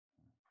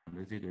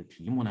的这个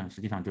题目呢，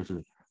实际上就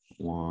是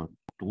我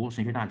读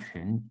神学大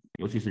全，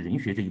尤其是人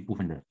学这一部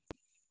分的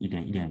一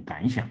点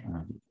感想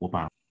啊。我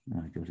把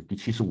就是第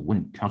75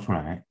问挑出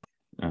来，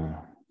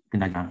跟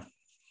大家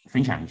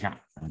分享一下。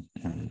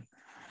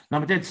那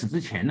么在此之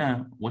前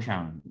呢，我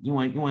想，因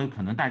为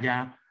可能大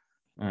家，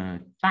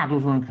大多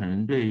数人可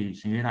能对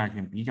神学大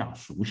全比较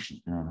熟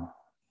悉，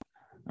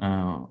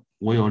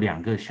我有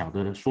2个小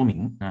的说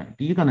明。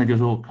第一个呢，就是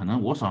说可能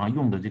我手上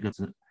用的这个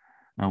字，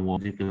我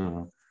这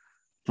个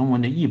中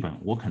文的译本，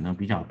我可能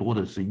比较多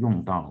的是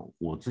用到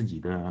我自己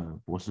的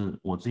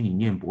我自己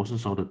念博士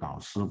时候的导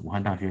师，武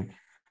汉大学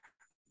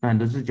范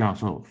德志教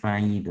授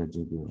翻译的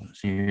这个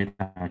神学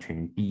大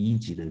全第1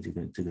集的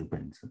这个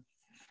本子，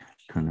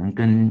可能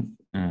跟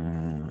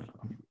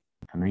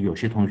可能有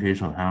些同学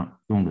手上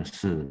用的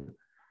是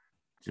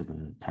这个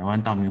台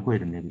湾道明会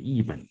的那个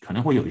译本，可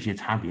能会有一些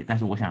差别，但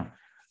是我想，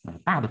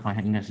大的方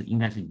向应该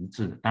是一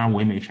致的。当然，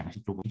我也没详细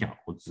做过比较，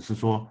我只是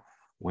说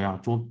我要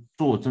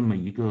做这么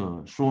一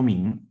个说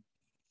明。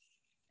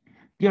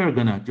第二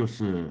个呢，就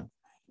是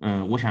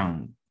我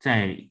想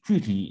在具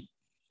体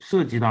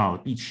涉及到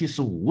第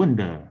75问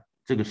的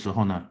这个时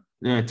候呢，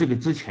这个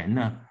之前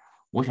呢，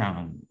我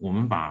想我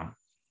们把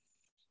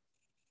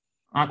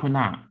阿奎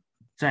那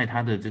在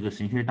他的这个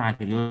神学大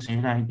学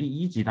第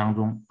1集当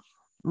中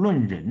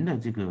论人的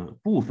这个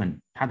部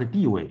分，他的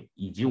地位，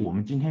以及我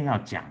们今天要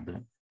讲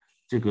的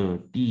这个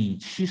第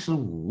75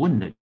问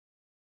的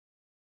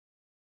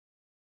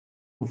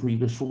做出一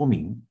个说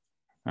明。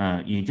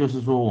也就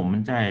是说我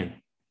们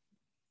在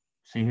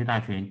神学大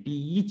全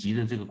第1集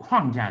的这个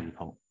框架里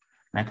头，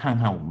来看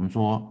看我们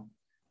说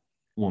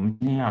我们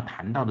今天要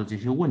谈到的这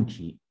些问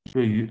题，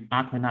对于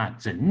阿奎那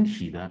整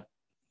体的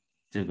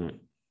这个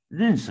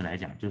认识来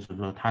讲，就是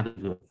说他的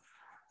这个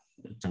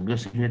整个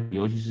神学，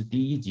尤其是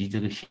第1集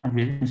这个相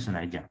学认识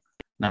来讲，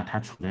那他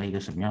处在一个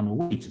什么样的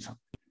位置上？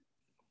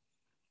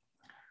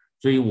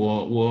所以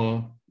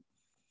我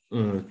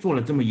做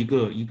了这么一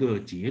个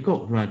结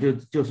构，是吧？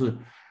就是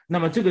那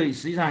么这个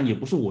实际上也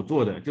不是我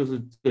做的，就是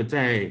这个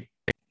在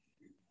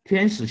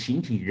天使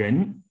形体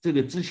人这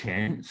个之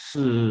前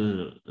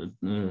是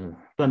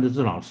段德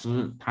志老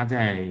师他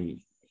在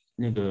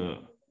那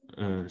个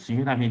神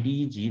学大全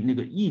第1集那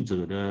个译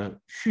者的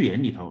序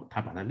言里头，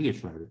他把它列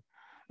出来的。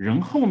人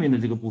后面的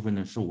这个部分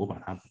呢，是我把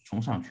它补充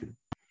上去的。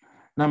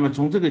那么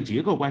从这个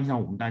结构关系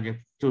上，我们大家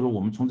就是我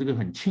们从这个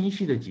很清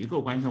晰的结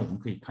构关系上，我们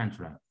可以看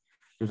出来，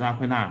就是阿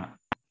奎那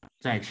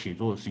在写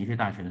作神学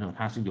大全的时候，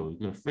他是有一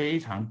个非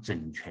常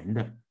整全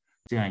的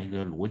这样一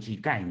个逻辑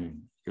概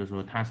念，就是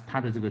说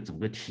他的这个整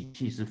个体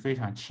系是非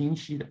常清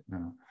晰的。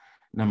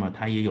那么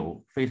他也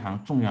有非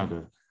常重要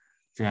的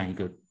这样一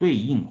个对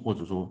应或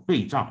者说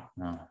对照。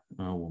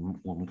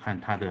我们看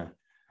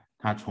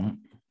他从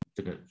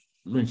这个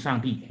论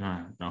上帝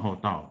然后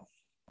到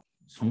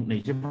从哪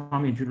些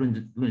方面去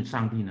论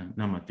上帝呢？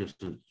那么就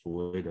是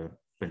所谓的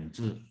本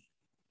质，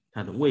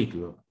它的位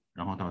格，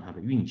然后到它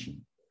的运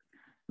行。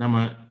那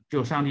么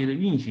就上帝的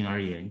运行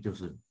而言，就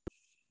是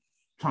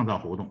创造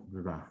活动，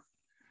是吧？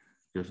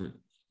就是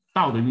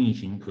道的运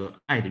行和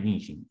爱的运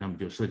行，那么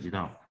就涉及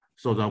到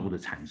受造物的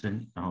产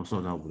生，然后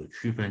受造物的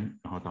区分，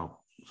然后到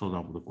受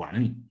造物的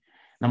管理。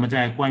那么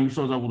在关于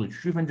受造物的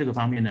区分这个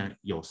方面呢，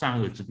有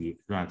善恶之别，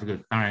是吧？这个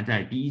当然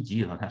在第1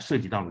集里头它涉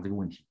及到了这个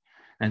问题，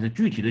但是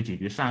具体的解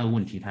决善恶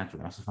问题，它主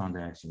要是放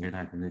在神学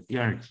大全的第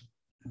2集。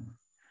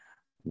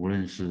无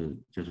论是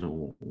就是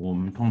我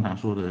们通常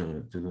说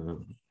的这个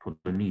普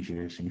伦理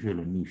学、神学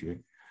伦理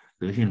学、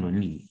德性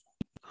伦理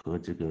和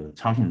这个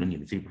超性伦理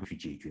的这一部分去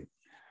解决。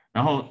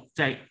然后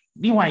在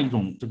另外一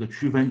种这个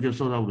区分，就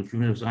受造物的区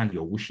分，就是按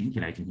有无形体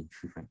来进行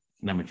区分，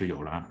那么就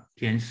有了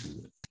天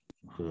使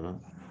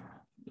和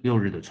6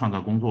日的创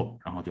造工作，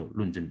然后就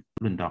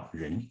论到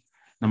人。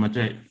那么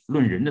在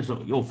论人的时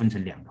候，又分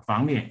成2个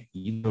方面，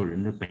一个就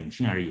人的本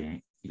性而言，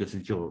一个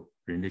是就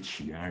人的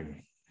起源而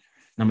言。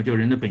那么就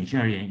人的本性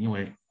而言，因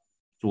为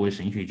作为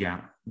神学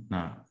家，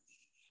那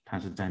他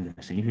是站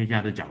在神学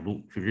家的角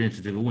度去认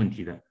识这个问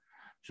题的，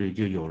所以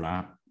就有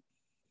了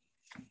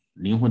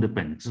灵魂的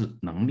本质、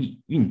能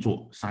力、运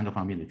作3个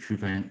方面的区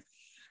分。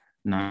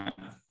那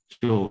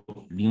就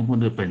灵魂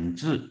的本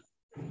质，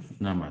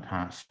那么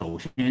它首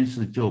先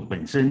是就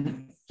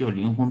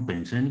灵魂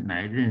本身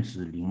来认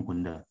识灵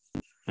魂的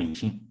本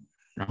性，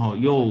然后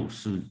又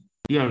是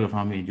第2个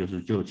方面，就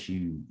是就其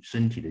与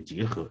身体的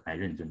结合来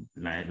认证、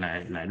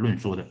来论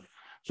说的。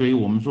所以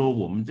我们说，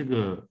我们这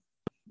个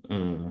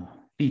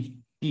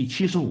第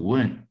75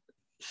问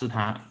是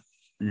他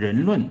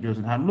人论，就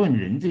是他论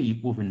人这一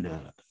部分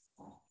的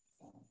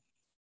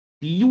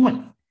第1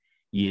问，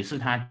也是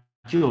他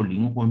就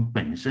灵魂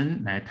本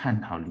身来探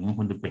讨灵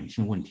魂的本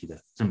性问题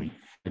的这么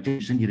就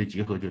身体的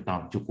结合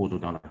就过渡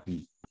到了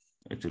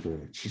这个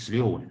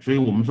76问。所以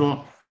我们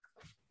说，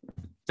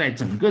在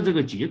整个这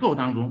个结构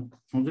当中，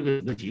从这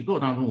个结构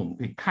当中我们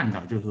可以看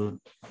到，就是说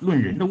论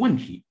人的问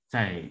题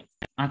在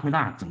阿奎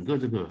那整个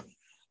这个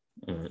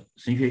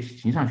神学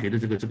形上学的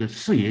这个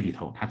视野里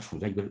头，它处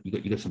在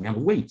一个什么样的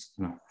位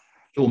置啊？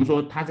所以我们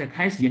说他在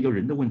开始研究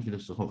人的问题的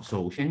时候，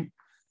首先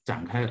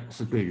展开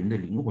是对人的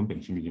灵魂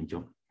本性的研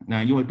究。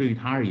那因为对于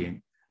他而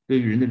言，对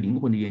于人的灵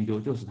魂的研究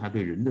就是他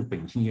对人的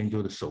本性研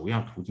究的首要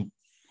途径。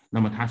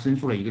那么他申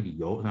诉了一个理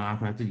由，让阿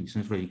奎那自己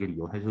申诉了一个理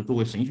由，他说作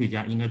为神学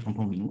家应该从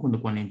同灵魂的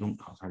关联中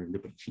考察人的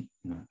本性。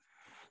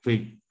所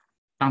以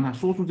当他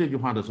说出这句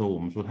话的时候，我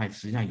们说他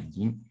实际上已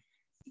经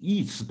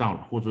意识到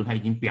了，或者说他已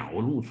经表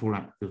露出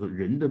来，就是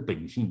人的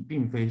本性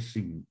并非是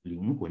与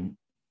灵魂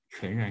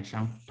全然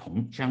相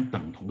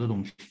等同的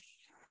东西。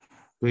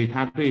所以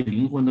他对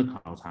灵魂的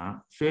考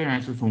察虽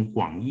然是从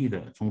广义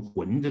的从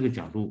魂这个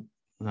角度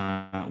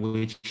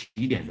为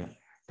起点的，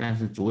但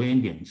是着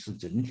眼点是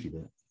整体的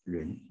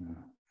人。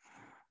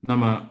那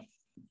么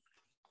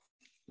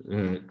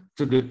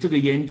这个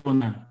研究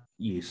呢，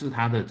也是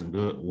他的整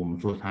个我们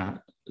说他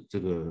这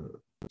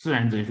个自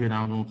然哲学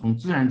当中，从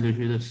自然哲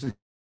学的视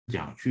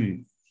角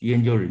去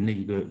研究人的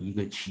一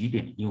个起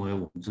点。因为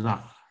我们知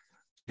道，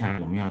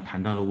我们要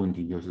谈到的问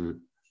题就是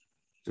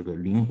这个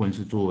灵魂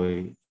是作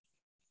为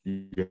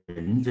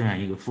人这样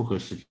一个复合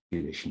实体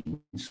的形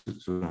式，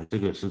是吧？这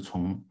个是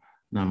从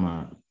那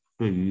么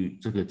对于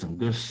这个整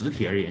个实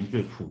体而言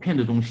最普遍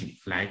的东西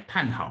来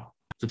探讨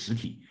这个实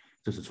体。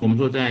这是我们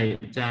说在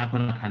阿奎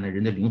那看来，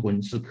人的灵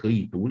魂是可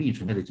以独立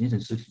存在的精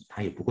神实体，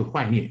它也不会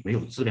坏灭，没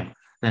有质量，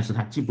但是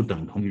它既不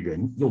等同于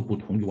人，又不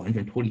同于完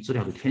全脱离质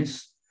量的天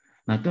使，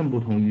那更不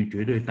同于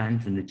绝对单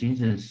纯的精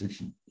神实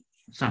体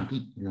上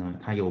帝。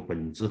它有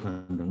本质和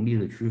能力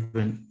的区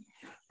分，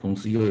同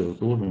时又有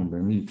多种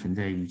能力存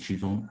在于其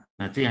中。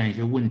那这样一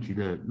些问题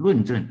的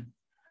论证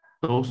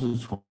都是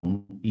从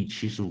第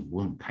75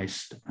问开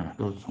始的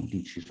都是从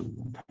第75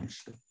问开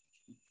始的。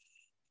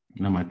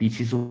那么第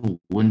75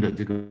问的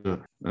这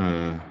个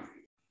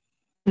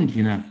问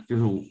题呢，就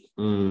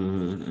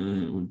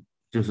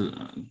是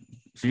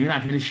神学大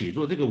全的写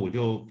作，这个我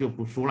就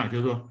不说了。就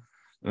是说，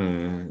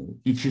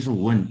第75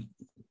问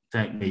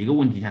在每一个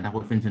问题下，它会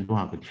分成多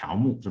少个条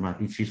目，是吧？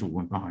第75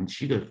问包含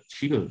七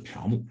个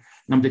条目。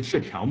那么这7个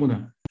条目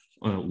呢，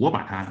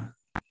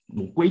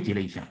我归结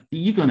了一下。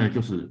第一个呢，就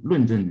是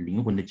论证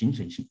灵魂的精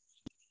神性；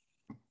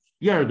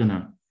第二个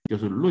呢，就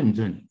是论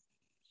证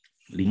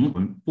灵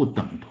魂不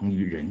等同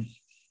于人；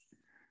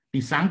第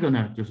三个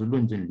呢，就是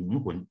论证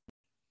灵魂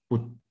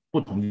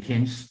不同于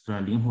天使，是吧？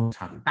灵魂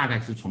差别大概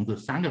是从这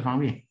3个方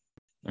面，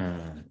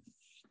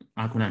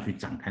阿奎那去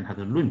展开他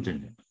的论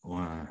证的。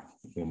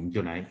我们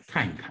就来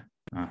看一看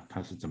他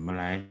是怎么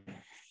来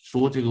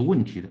说这个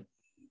问题的。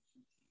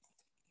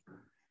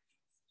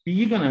第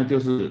一个呢，就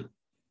是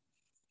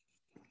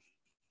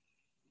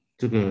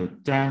这个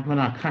在阿奎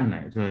那看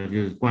来，这就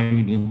是关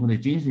于灵魂的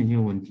精神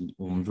性问题。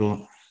我们说，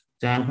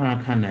在阿奎那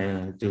看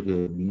来，这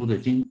个灵魂的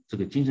精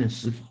神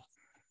实体，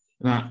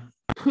那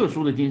特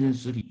殊的精神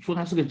实体，说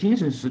它是个精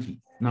神实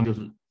体，那么就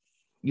是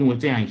因为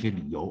这样一些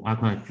理由，阿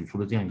奎那举出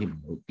了这样一些理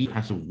由：第一，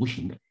它是无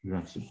形的，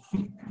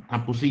它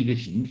不是一个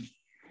形体；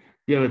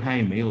第二个，它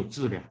也没有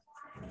质量，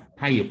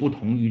它也不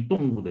同于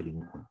动物的灵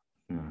魂，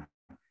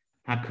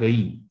它可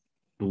以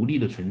独立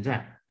的存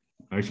在，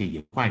而且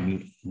也坏灭。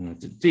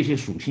这些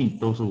属性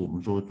都是我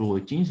们说作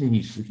为精神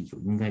力实体所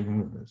应该拥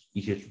有的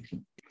一些属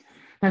性。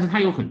但是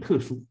它又很特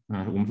殊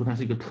我们说它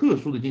是一个特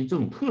殊的这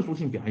种特殊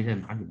性表现在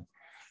哪里呢？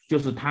就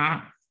是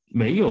它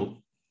没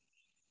有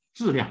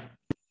质量，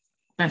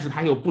但是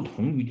它又不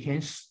同于天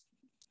使，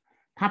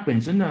它本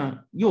身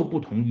呢又不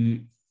同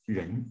于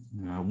人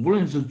无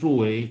论是作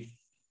为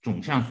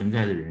总相存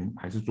在的人，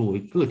还是作为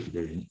个体的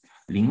人，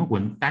灵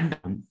魂单单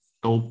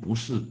都不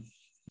是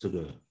这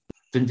个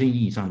真正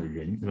意义上的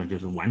人，是吧？就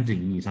是完整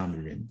意义上的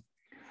人。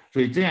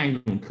所以这样一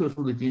种特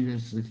殊的精神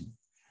实体，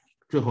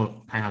最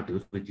后他要得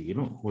出的结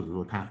论，或者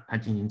说他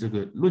进行这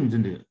个论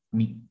证的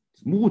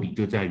目的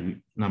就在于，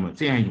那么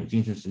这样一种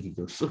精神实体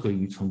就适合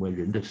于成为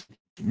人的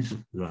形式，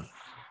是吧？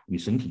与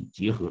身体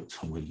结合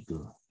成为一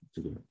个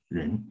这个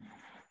人，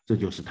这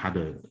就是他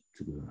的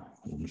这个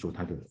我们说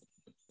他的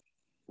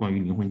关于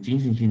灵魂精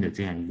神性的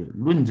这样一个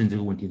论证这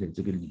个问题的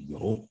这个理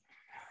由。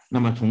那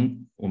么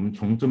我们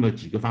从这么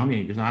几个方面，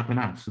也就是阿奎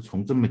那是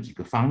从这么几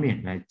个方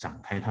面来展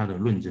开他的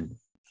论证的。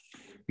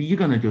第一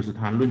个呢，就是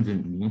他论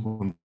证灵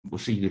魂不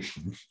是一个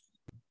形体。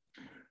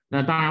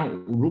那当然，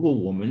如果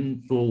我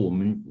们说我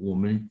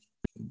们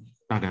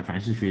大概凡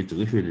是学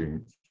哲学的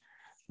人，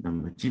那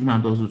么基本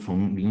上都是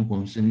从灵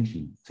魂身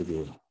体这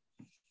个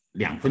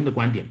2分的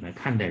观点来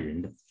看待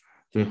人的，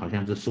所以好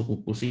像这似乎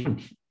不是一个问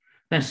题。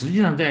但实际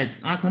上，在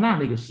阿奎那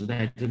那个时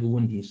代，这个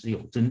问题是有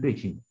针对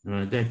性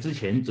的。在之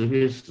前哲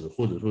学史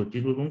或者说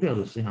基督宗教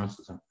的思想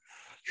史上，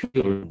确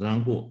有人主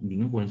张过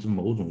灵魂是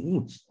某种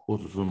物质，或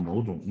者说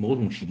某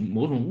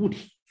种物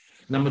体。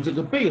那么这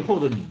个背后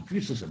的理据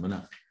是什么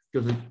呢？就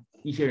是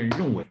一些人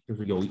认为，就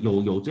是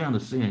有这样的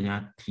思想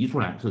家提出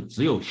来，是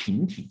只有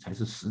形体才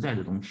是实在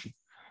的东西，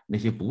那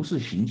些不是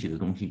形体的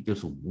东西就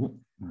是无。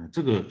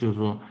这个就是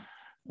说，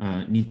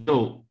你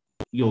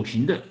有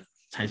形的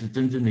才是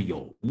真正的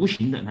有，无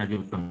形的那就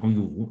等同于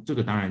无。这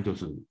个当然就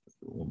是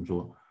我们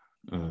说，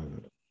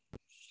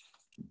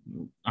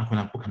阿奎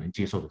那不可能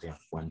接受的这样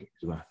的观点，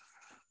是吧？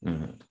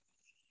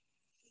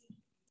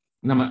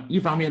那么一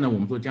方面呢，我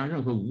们说将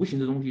任何无形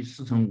的东西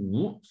视成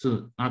无，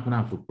是阿奎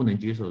那所不能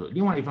接受的。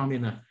另外一方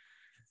面呢，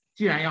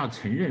既然要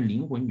承认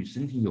灵魂与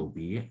身体有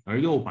别，而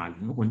又把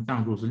灵魂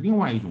当作是另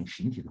外一种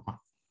形体的话，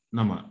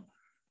那么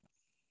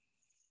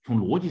从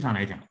逻辑上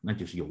来讲，那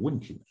就是有问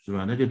题的，是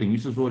吧？那就等于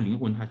是说，灵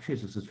魂它确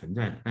实是存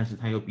在的，但是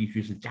它又必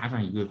须是加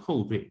上一个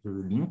后缀，就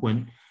是灵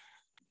魂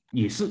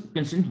也是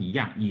跟身体一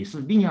样，也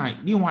是另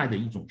外的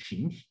一种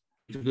形体，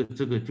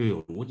这个就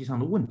有逻辑上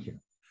的问题了。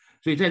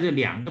所以在这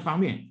两个方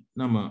面，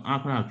那么阿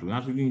奎那主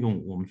要是运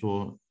用我们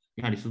说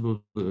亚里士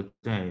多德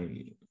在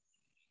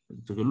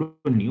这个论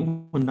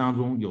灵魂当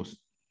中有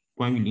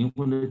关于灵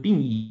魂的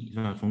定义，是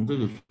吧？从这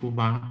个出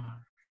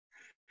发，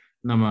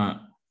那么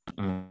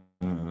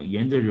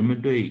沿着人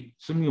们对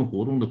生命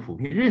活动的普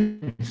遍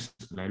认识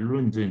来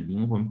论证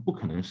灵魂不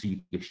可能是一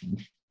个形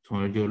体，从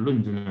而就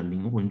论证了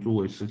灵魂作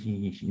为实体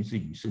性形式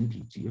与身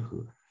体结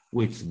合，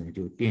为此呢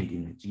就奠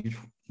定了基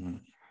础。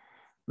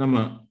那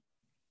么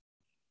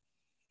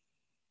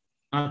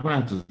阿奎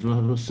那指出，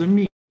他说生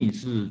命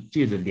是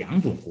借着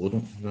两种活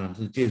动，是吧？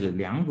是借着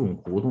两种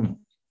活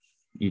动，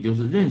也就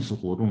是认识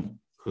活动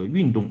和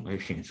运动而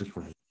显示出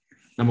来的。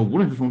那么无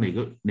论是从哪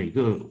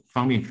个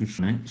方面去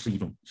说，是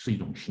一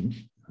种形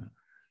体。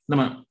那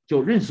么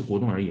就认识活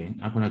动而言，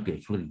阿奎那给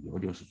出的理由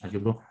就是，他就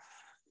说，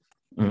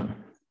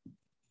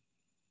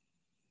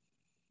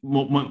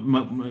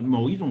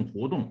某一种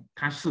活动，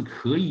它是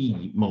可以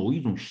以某一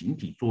种形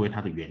体作为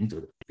它的原则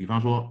的。比方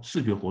说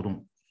视觉活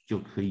动就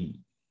可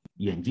以，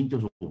眼睛就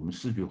是我们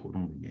视觉活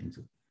动的原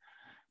则，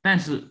但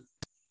是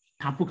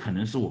它不可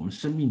能是我们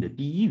生命的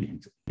第一原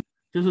则。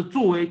就是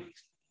作为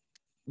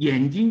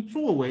眼睛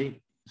作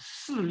为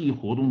视力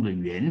活动的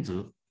原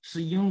则，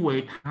是因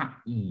为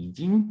它已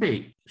经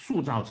被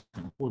塑造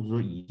成，或者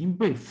说已经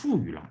被赋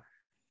予了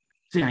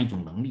这样一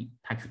种能力，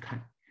他去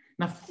看。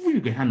那赋予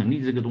给他能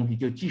力这个东西，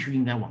就继续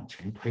应该往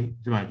前推，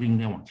是吧？就应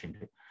该往前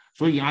推。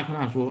所以阿奎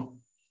那说，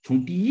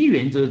从第一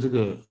原则这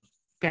个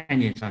概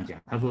念上讲，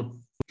他说，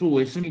作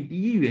为生命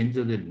第一原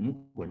则的灵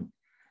魂，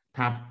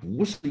它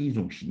不是一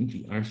种形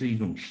体，而是一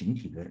种形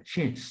体的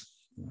现实。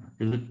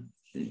就是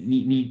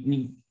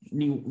你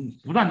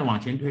不断的往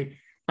前推，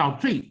到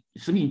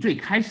生命最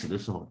开始的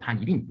时候，它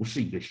一定不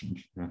是一个形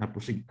体，它不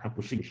是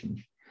一个形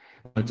体。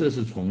这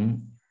是从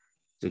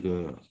这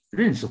个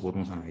认识活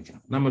动上来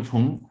讲。那么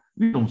从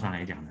运动上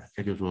来讲呢，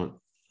这就是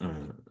说，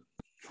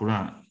除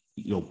了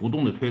有不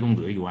动的推动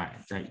者以外，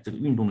在这个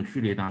运动的序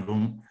列当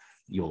中，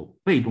有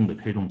被动的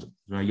推动者，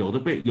是吧？有的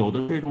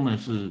推动呢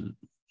是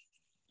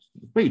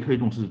被推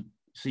动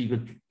是一个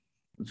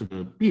这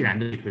个必然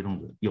的被推动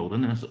者，有的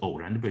呢是偶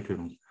然的被推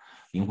动者。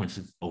灵魂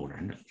是偶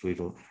然的，所以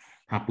说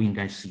它不应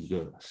该是一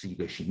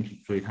个形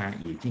体，所以它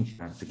也进行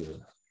了这个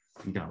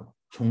比较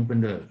充分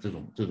的这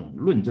种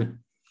论证。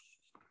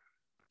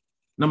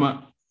那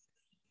么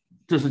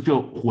这是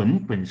就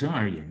魂本身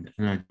而言的，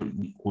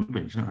魂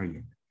本身而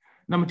言的。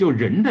那么就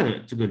人的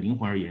这个灵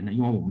魂而言呢，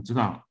因为我们知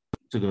道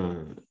这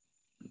个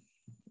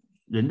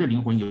人的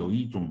灵魂有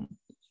一种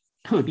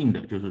特定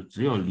的，就是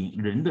只有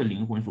人的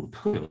灵魂所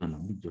特有的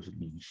能力，就是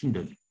理性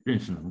的认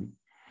识能力。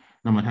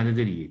那么他在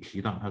这里也提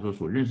到，他说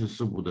所认识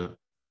事物的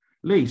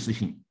类似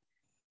性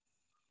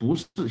不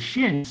是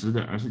现实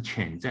的，而是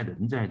潜在的，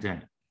存在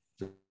在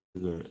这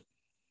个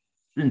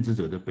认知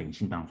者的本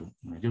性当中。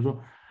就是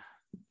说，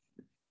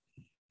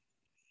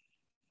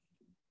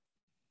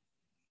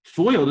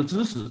所有的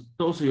知识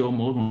都是由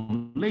某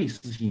种类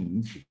似性引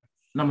起的。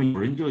那么有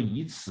人就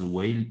以此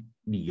为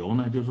理由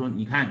呢，就是说，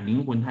你看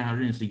灵魂它要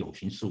认识有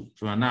形事物，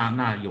是吧？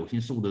那有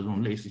形事物的这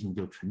种类似性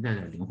就存在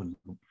在灵魂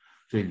中，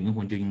所以灵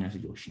魂就应该是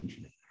有形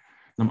体的。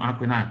那么阿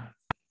奎那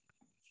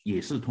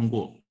也是通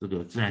过这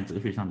个自然哲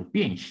学上的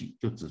辨析，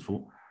就指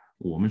出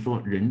我们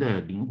说人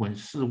的灵魂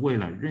是为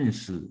了认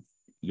识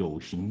有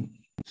形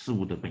事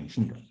物的本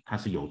性的，它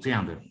是有这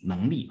样的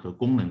能力和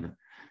功能的。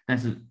但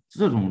是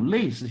这种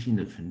类似性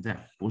的存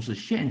在不是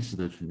现实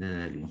的存在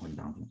在灵魂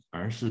当中，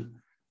而是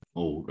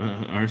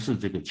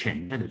这个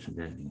潜在的存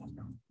在在灵魂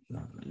当中。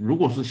如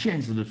果是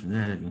现实的存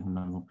在在灵魂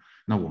当中，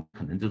那我们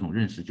可能这种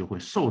认识就会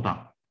受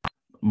到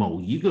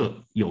某一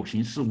个有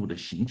形事物的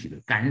形体的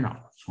干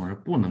扰，从而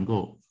不能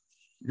够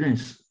认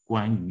识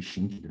关于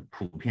形体的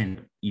普遍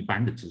的一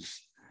般的知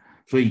识。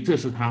所以这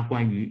是他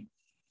关于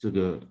这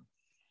个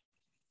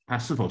它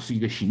是否是一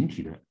个形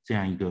体的这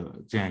样一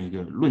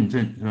个论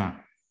证，是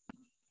吧？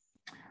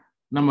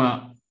那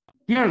么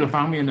第二个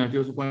方面呢，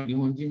就是关于灵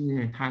魂经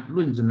验，它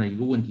论证了一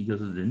个问题，就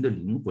是人的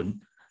灵魂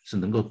是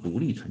能够独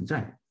立存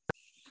在的。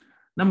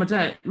那么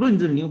在论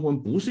证灵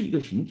魂不是一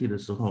个形体的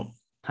时候，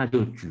他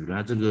就举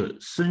了这个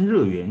生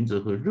热原则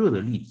和热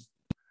的例子。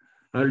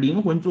而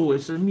灵魂作为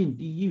生命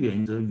第一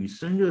原则与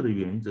生热的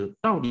原则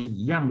到底是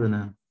一样的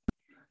呢？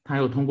他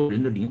又通过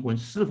人的灵魂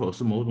是否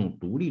是某种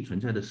独立存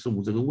在的事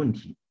物这个问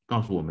题，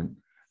告诉我们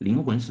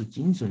灵魂是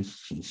精神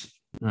形式，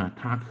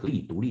它可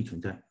以独立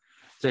存在，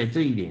在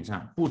这一点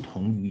上不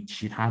同于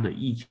其他的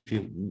一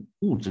切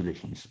物质的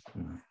形式。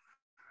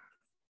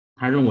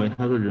他认为，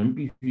他说人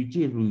必须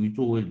借助于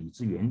作为理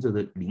智原则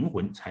的灵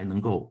魂才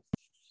能够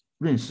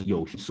认识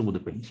有形事物的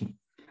本性，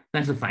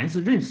但是凡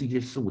是认识一些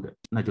事物的，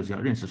那就是要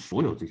认识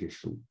所有这些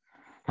事物。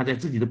他在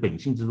自己的本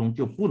性之中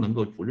就不能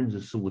够不认识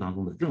事物当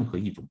中的任何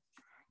一种，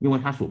因为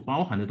它所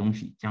包含的东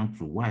西将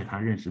阻碍他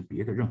认识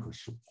别的任何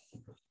事物。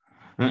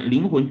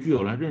灵魂具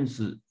有了认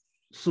识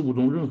事物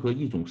中任何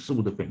一种事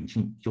物的本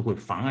性，就会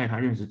妨碍他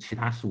认识其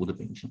他事物的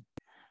本性。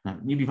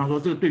你比方说，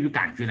这个对于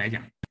感觉来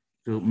讲，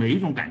就每一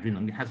种感觉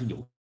能力它是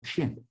有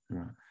限的，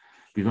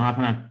比如说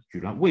他举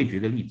了味觉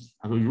的例子，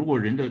他说如果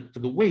人的这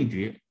个味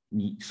觉，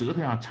你舌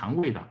头要尝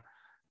味道，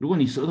如果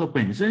你舌头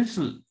本身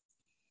是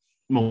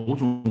某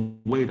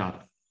种味道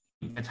的，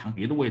你在尝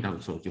别的味道的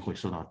时候就会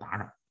受到打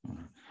扰。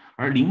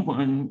而灵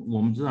魂，我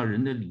们知道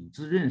人的理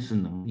智认识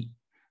能力，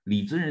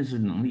理智认识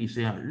能力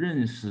是要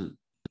认识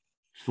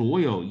所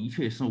有一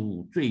切事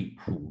物最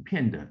普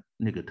遍的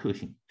那个特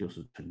性，就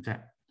是存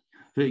在。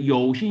所以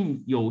有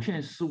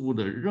限事物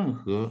的任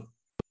何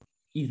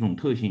一种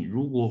特性，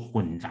如果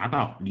混杂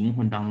到灵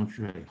魂当中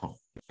去了以后，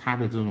它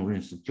的这种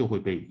认识就会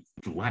被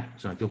阻碍，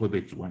是吧？就会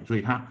被阻碍，所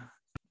以它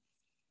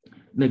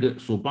那个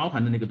所包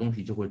含的那个东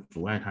西就会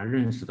阻碍它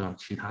认识到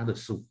其他的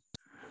事物。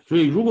所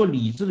以如果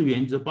理智的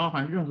原则包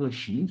含任何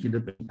形体的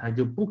本质，它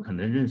就不可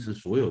能认识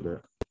所有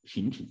的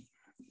形体。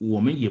我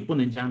们也不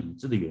能将理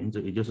智的原则，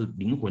也就是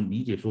灵魂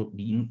理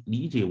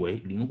解为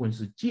灵魂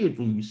是借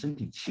助于身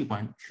体器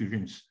官去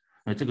认识。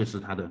这个是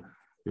他的，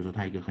就是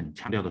他一个很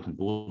强调的很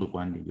多的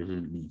观点，就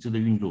是理智的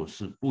运作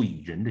是不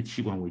以人的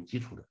器官为基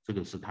础的，这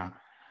个是他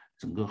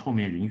整个后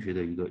面人学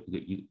的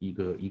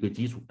一个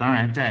基础。当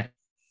然在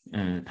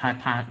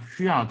他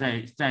需要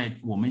在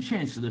我们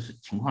现实的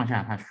情况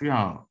下，他需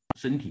要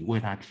身体为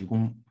他提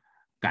供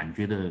感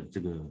觉的这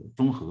个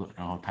综合，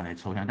然后他来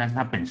抽象，但是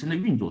他本身的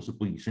运作是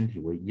不以身体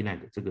为依赖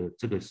的，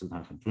这个是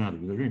他很重要的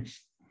一个认识。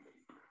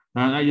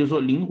那就是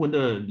说灵魂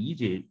的理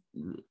解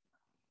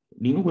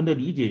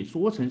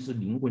说成是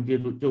灵魂接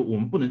触，就我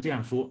们不能这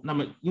样说。那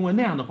么因为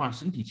那样的话，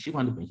身体器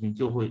官的本性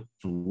就会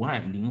阻碍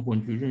灵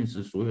魂去认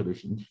识所有的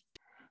形体。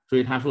所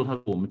以他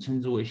说我们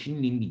称之为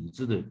心灵理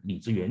智的理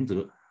智原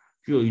则，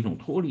具有一种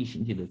脱离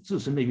形体的自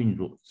身的运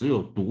作，只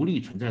有独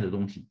立存在的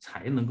东西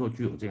才能够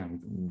具有这样一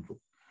种运作。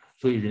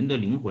所以人的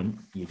灵魂，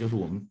也就是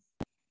我们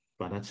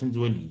把它称之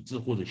为理智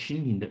或者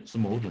心灵的，是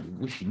某种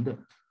无形的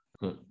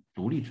和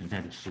独立存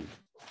在的事物。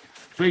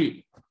所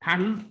以他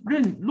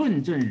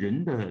论证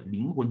人的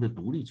灵魂的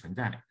独立存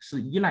在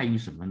是依赖于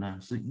什么呢？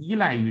是依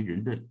赖于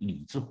人的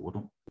理智活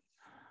动。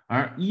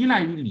而依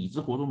赖于理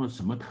智活动的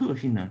什么特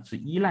性呢？是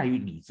依赖于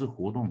理智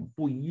活动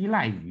不依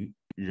赖于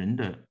人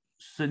的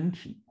身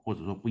体，或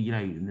者说不依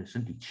赖于人的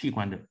身体器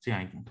官的这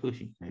样一种特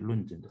性来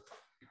论证的。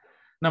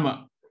那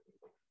么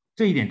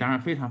这一点当然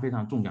非常非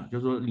常重要，就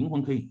是说灵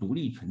魂可以独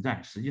立存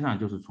在，实际上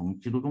就是从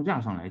基督宗教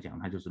上来讲，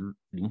它就是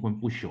灵魂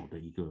不朽的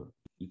一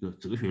个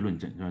哲学论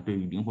证，是吧？对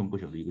于灵魂不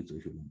朽的一个哲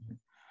学论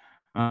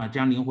证。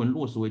将灵魂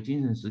落实为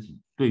精神实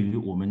体，对于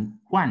我们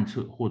贯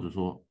彻或者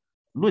说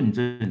论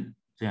证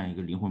这样一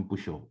个灵魂不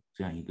朽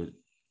这样一个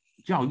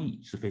教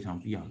义是非常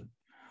必要的。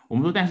我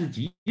们说，但是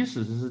即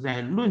使是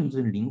在论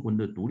证灵魂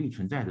的独立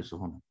存在的时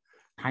候呢，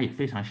他也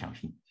非常小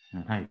心，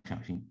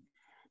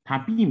他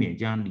避免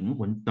将灵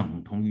魂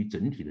等同于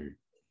整体的人。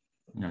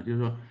就是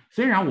说，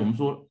虽然我们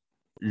说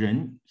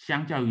人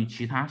相较于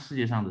其他世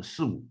界上的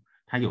事物，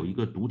他有一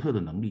个独特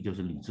的能力，就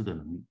是理智的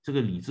能力。这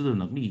个理智的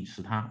能力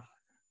使他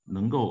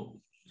能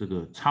够这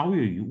个超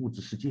越于物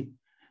质世界，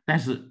但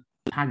是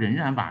他仍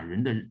然把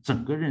人的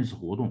整个认识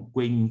活动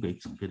归因给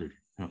整个的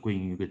人，归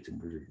因于给整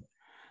个的人。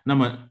那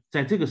么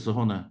在这个时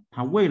候呢，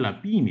他为了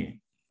避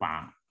免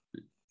把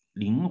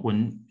灵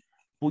魂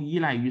不依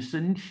赖于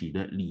身体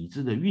的理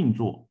智的运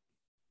作，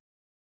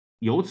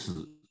由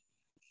此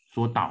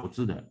所导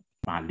致的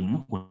把灵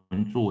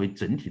魂作为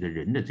整体的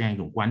人的这样一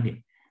种观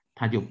点，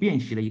他就辨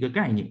析了一个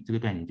概念，这个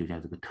概念就叫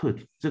这个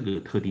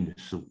特定的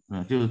事物，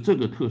就是这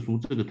个特殊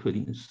这个特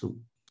定的事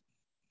物。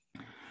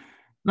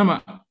那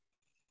么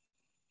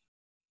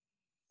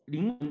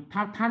灵魂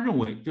他认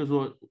为，就是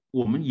说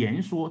我们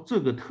言说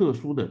这个特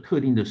殊的特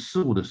定的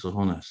事物的时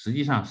候呢，实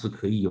际上是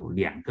可以有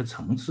两个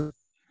层次。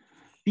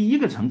第一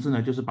个层次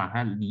呢，就是把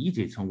它理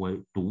解成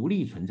为独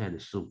立存在的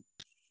事物，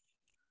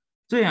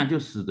这样就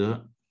使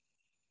得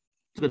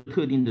这个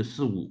特定的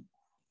事物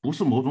不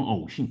是某种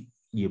偶性，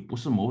也不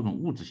是某种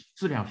物质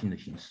质料性的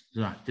形式，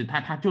是吧？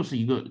它就是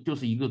一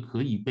个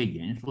可以被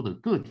言说的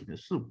个体的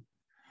事物。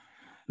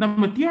那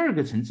么第二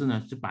个层次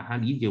呢，是把它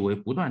理解为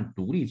不断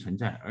独立存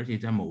在，而且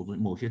在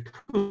某些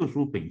特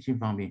殊本性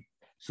方面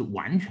是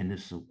完全的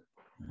事物，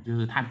就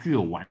是它具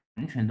有完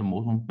全的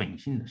某种本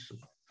性的事物。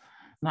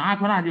那阿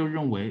奎那就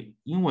认为，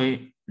因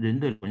为人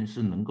的魂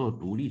是能够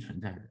独立存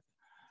在的，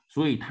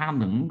所以它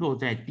能够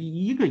在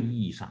第一个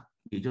意义上，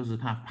也就是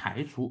它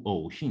排除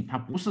偶性，它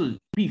不是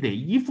必得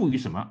依附于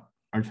什么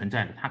而存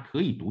在的，它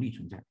可以独立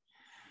存在。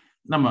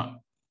那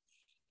么，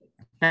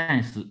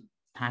但是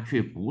它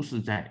却不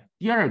是在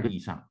第二个意义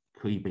上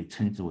可以被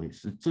称之为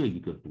是这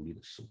一个独立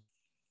的事物。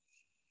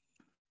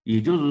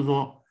也就是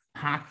说，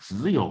它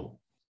只有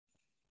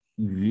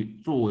与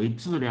作为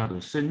质料的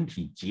身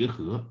体结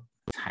合，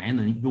才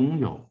能拥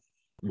有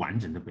完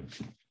整的本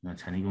性，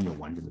才能拥有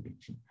完整的本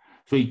性。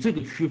所以这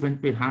个区分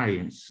对他而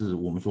言是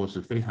我们说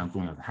是非常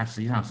重要的，他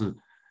实际上是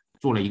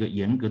做了一个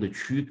严格的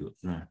区隔。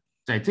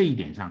在这一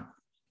点上，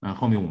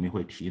后面我们也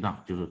会提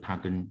到，就是它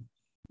跟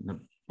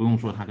不用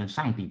说它跟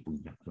上帝不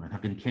一样，是吧？它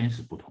跟天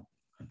使不同，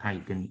它也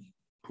跟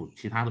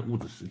其他的物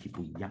质实体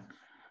不一样，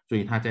所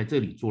以他在这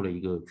里做了一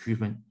个区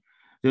分。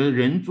就是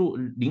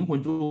灵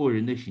魂作为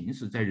人的形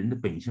式，在人的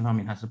本性方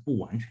面它是不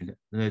完全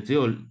的，只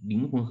有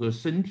灵魂和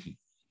身体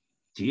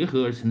结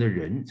合而成的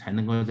人，才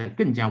能够在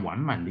更加完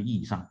满的意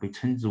义上被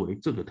称之为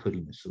这个特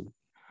定的事物。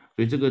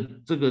所以这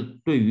个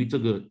对于这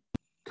个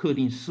特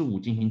定事物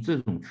进行这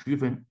种区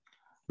分，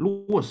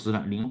落实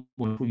了灵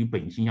魂出于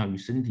本性要与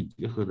身体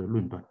结合的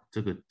论断。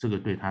这个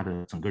对他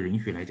的整个人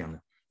学来讲呢，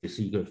也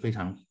是一个非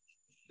常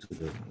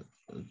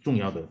重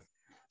要的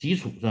基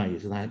础，是吧？也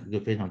是他一个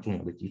非常重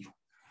要的基础。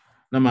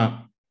那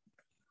么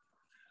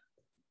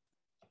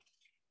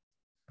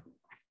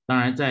当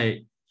然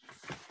在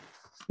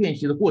辨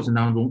析的过程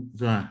当中，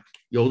是吧？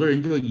有的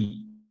人就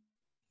以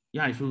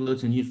亚里士多德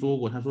曾经说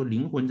过，他说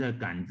灵魂在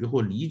感觉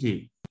或理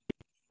解，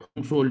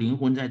说灵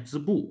魂在织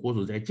布或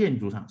者在建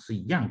筑上是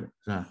一样的，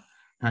是吧？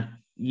他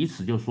以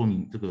此就说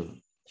明这个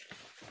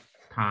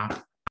它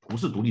不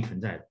是独立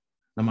存在的。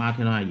那么阿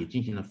天纳也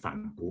进行了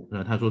反驳，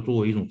他说作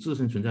为一种自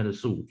身存在的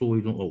事物，作为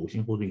一种偶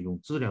性或者一种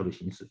资料的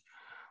形式，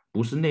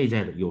不是内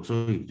在的，有时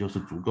候也就是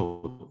足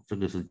够的。这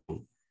个是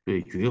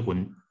对觉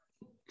魂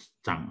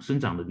生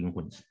长的灵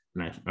魂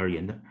而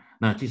言的。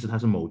那即使它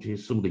是某些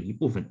事物的一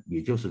部分，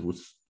也就是如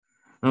此。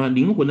那么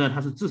灵魂呢，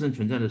它是自身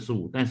存在的事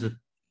物，但是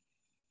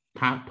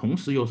它同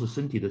时又是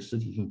身体的实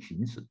体性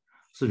形式，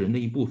是人的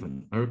一部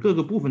分，而各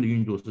个部分的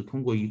运作是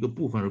通过一个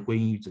部分而归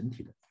因于整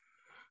体的。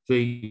所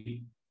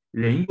以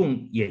人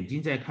用眼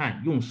睛在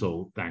看，用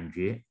手感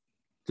觉，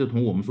这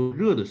同我们说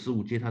热的事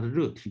物接它的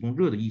热，提供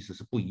热的意思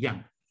是不一样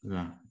的，是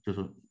吧？就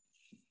是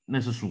那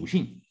是属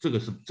性，这个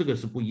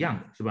是不一样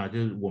的，是吧？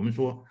就是我们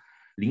说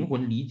灵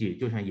魂理解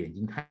就像眼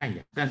睛看一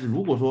样，但是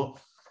如果说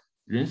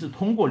人是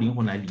通过灵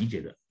魂来理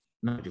解的，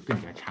那就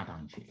更加恰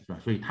当一些，是吧？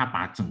所以他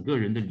把整个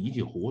人的理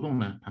解活动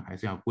呢，他还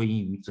是要归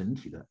因于整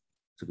体的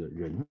这个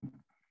人。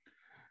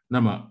那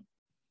么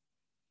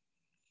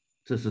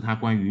这是他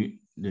关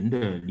于人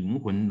的灵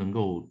魂能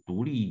够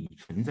独立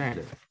存在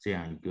的这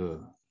样一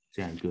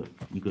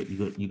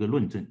个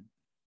论证。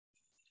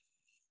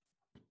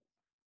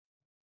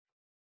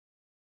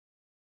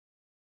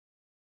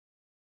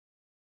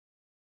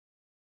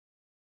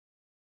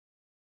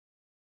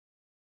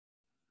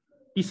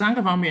第三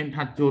个方面，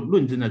他就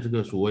论证了这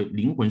个所谓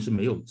灵魂是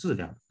没有质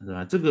量的，是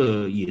吧？这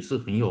个也是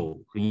很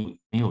有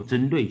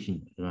针对性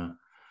的，是吧？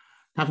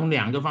他从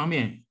两个方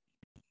面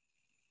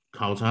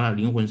考察了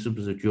灵魂是不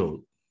是具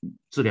有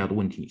质量的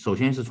问题。首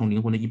先是从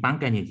灵魂的一般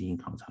概念进行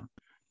考察，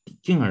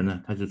进而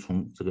呢，他就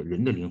从这个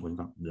人的灵魂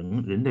上，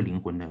人的灵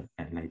魂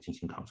来进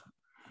行考察。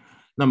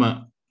那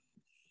么，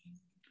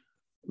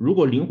如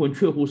果灵魂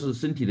确乎是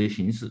身体的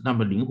形式，那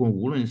么灵魂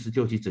无论是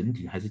就其整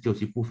体还是就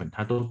其部分，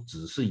它都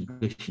只是一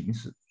个形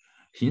式。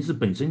形式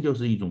本身就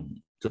是一种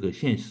这个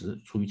现实，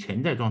处于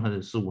潜在状态的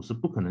事物是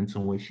不可能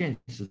成为现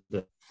实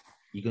的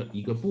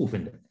一个部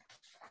分的。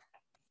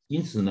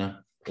因此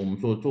呢，我们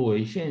说作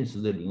为现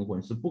实的灵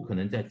魂是不可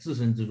能在自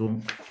身之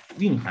中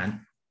蕴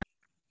含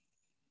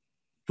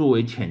作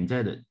为潜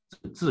在的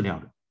质量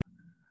的。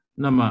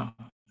那么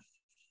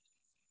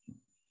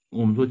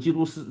我们说基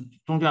督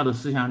宗教的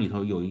思想里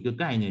头有一个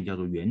概念叫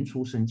做原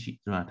初生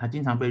气，是吧？它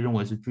经常被认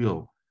为是具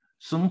有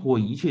生活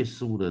一切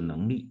事物的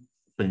能力。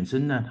本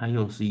身呢，它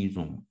又是一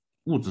种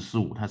物质事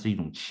物，它是一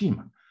种气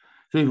嘛，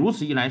所以如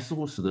此一来，似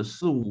乎使得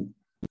事物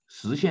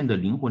实现的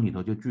灵魂里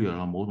头就具有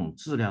了某种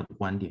质量的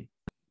观点，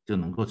就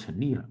能够成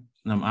立了。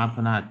那么阿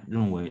普纳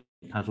认为，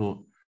他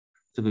说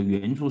这个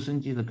原初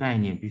生机的概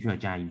念必须要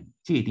加以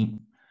界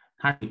定，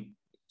它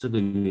这个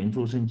原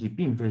初生机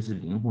并非是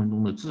灵魂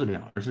中的质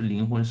量，而是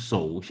灵魂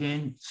首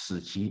先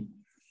使其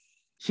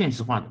现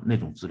实化的那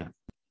种质量。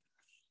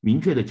明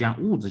确的将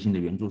物质性的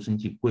原初生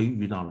气归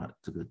于到了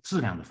这个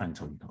质量的范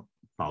畴里头，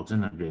保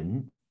证了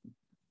人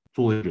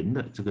作为人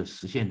的这个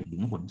实现的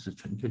灵魂是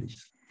纯粹的。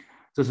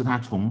这是他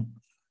从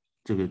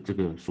这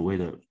个所谓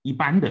的一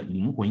般的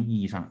灵魂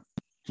意义上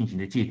进行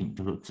的界定，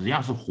就是只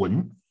要是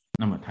魂，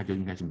那么它就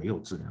应该是没有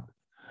质量的。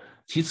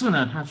其次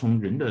呢，他从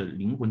人的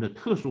灵魂的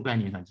特殊概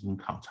念上进行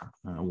考察。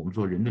我们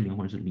说人的灵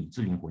魂是理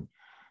智灵魂，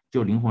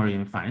就灵魂而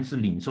言，凡是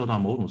领受到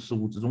某种事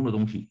物之中的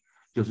东西，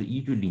就是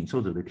依据领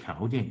受者的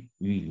条件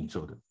予以领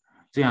受的。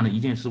这样的一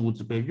件事物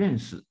之被认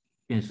识，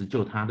便是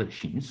就它的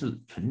形式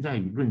存在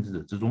于认知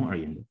者之中而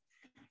言的。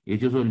也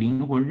就是说，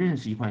灵魂认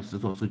识一块石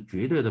头是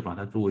绝对的把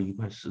它作为一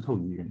块石头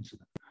予以认识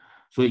的。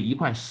所以一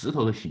块石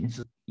头的形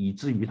式，以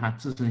至于它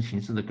自身形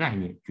式的概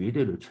念，绝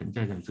对的存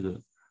在在这个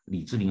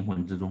理智灵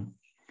魂之中。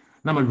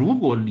那么如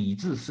果理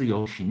智是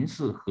由形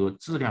式和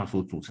质量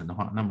所组成的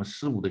话，那么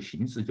事物的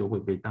形式就会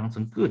被当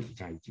成个体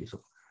加以接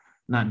受，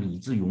那理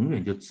智永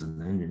远就只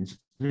能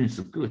认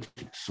识个体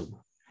的事物。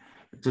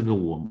这个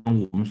我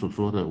们所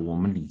说的我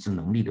们理智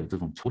能力的这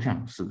种抽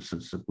象是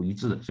不一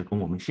致的，是跟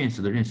我们现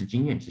实的认识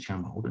经验是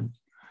相矛盾的。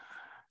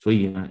所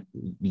以呢，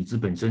理智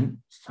本身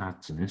它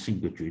只能是一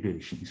个绝对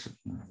的形式。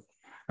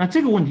那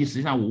这个问题实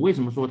际上我为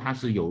什么说它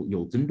是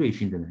有针对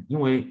性的呢？因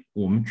为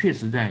我们确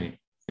实在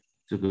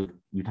这个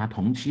与他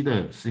同期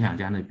的思想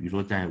家呢，比如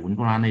说在文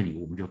多拉那里，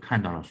我们就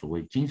看到了所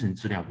谓精神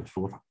治疗的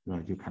说法，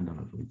就看到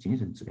了所谓精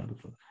神治疗的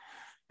说法，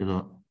就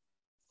说，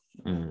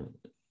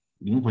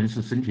灵魂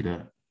是身体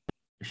的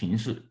形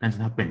式，但是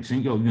它本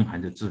身又蕴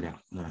含着质量，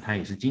它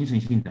也是精神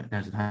性的，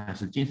但是它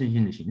是精神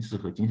性的形式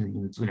和精神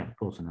性的质量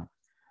构成了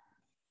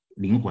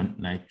灵魂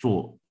来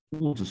做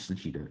物质实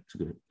体的这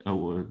个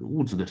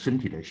物质的身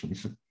体的形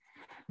式。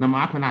那么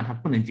阿奎那他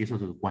不能接受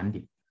这个观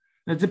点，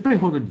那这背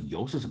后的理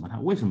由是什么？他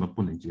为什么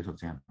不能接受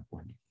这样的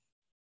观点？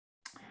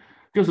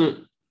就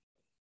是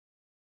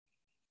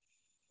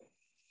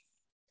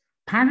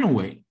他认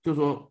为，就是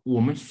说我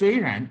们虽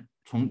然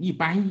从一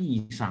般意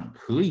义上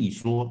可以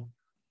说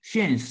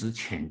现实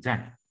潜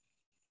在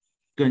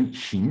跟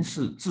形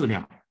式质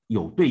量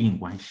有对应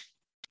关系，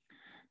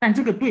但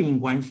这个对应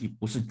关系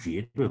不是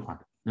绝对化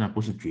的，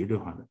不是绝对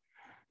化的。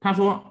他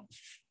说，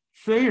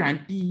虽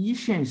然第一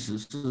现实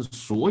是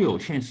所有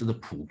现实的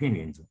普遍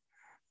原则，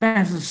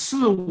但是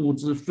事物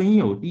之分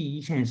有第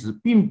一现实，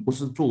并不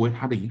是作为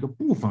它的一个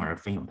部分而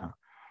分有它，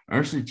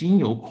而是经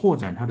由扩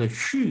展它的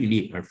序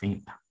列而分有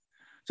它。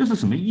这是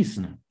什么意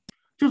思呢？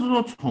就是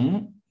说，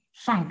从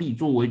上帝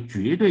作为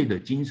绝对的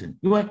精神，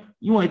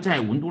因为在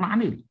文都拉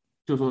那里，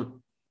就是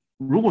说，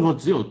如果说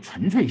只有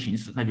纯粹形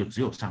式，那就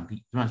只有上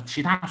帝，是吧？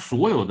其他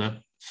所有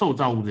的受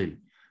造物这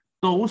里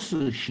都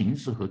是形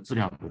式和质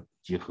量的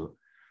结合。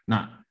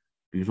那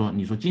比如说，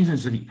你说精神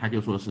实体，他就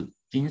说是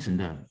精神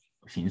的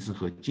形式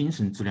和精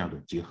神质量的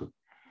结合。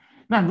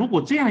那如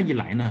果这样一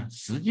来呢，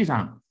实际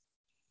上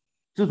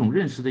这种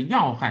认识的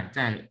要害，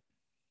在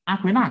阿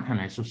奎那看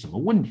来是什么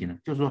问题呢？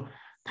就是说，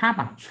他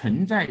把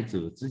存在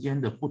者之间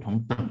的不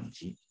同等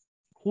级，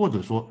或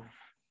者说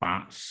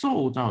把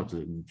受造者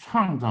与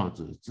创造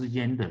者之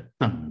间的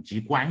等级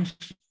关系，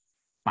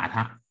把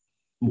它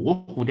模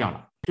糊掉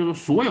了。就是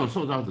所有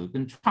受造者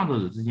跟创造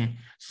者之间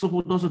似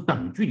乎都是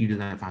等距离的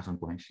在发生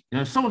关系，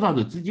受造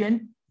者之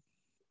间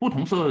不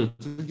同受造者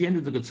之间的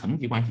这个层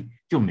级关系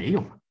就没有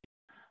了。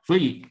所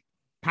以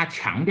他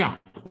强调，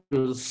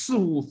就是事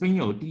物分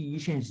有第一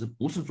现实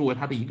不是作为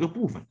它的一个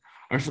部分，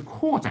而是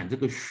扩展这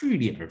个序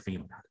列而分有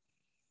它的。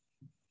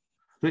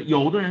所以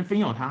有的人分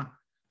有它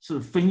是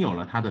分有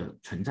了它的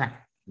存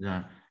在，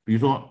比如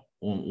说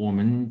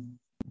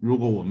如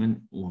果我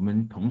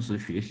们同时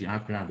学习阿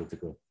奎那的这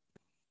个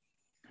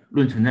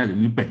论存在者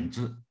与本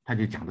质，他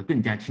就讲得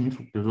更加清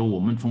楚，就是说我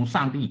们从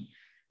上帝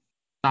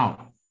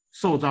到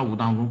受造物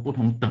当中不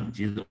同等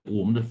级的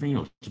我们的分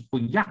有是不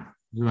一样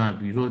的，是吧？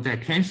比如说在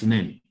天使那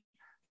里，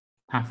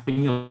他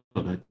分有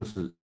的就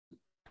是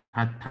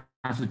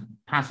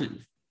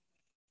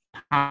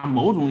它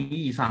某种意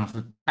义上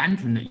是单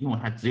纯的，因为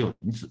它只有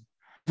形式；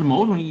是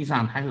某种意义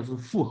上它又是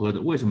复合的，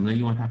为什么呢？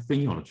因为它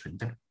分有了存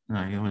在，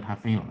因为它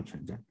分有了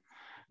存在。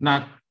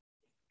那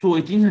作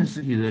为精神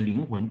实体的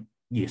灵魂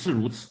也是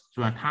如此，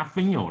是吧？它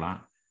分有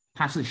了，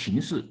它是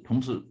形式，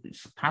同时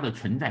它的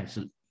存在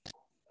是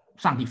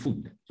上帝赋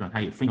予的，是吧？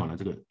它也分有了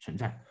这个存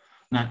在。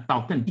那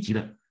到更低级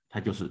的，它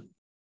就是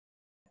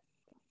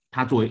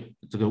它作为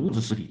这个物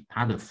质实体，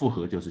它的复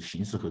合就是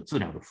形式和质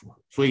量的复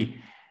合。所以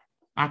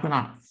阿奎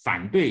那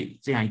反对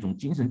这样一种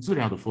精神质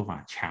量的说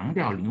法，强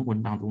调灵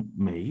魂当中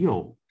没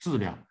有质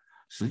量。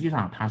实际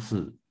上，它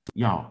是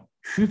要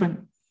区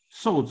分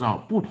受造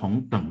不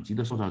同等级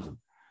的受造者，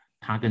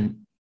它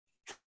跟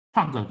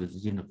创造者之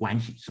间的关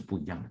系是不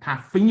一样的。它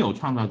分有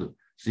创造者，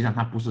实际上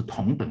它不是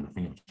同等的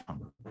分有创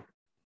造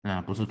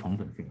者，不是同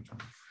等的分有创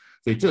造者。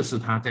所以这是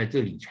他在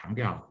这里强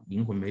调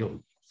灵魂没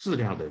有质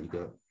量的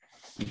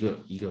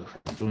一个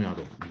很重要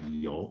的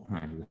理由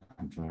一个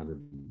很重要的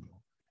理由。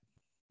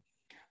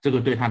这个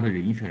对他的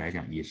人学来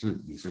讲也是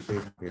非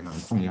常非常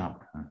重要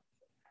的。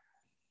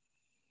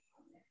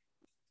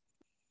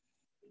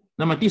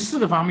那么第四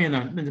个方面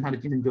呢，认知他的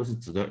精神就是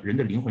指的人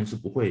的灵魂是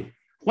不会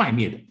坏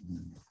灭的。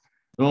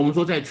然后我们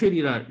说，在确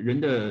立了人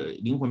的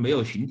灵魂没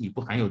有形体、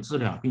不含有质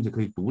量，并且可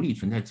以独立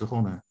存在之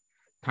后呢，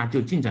他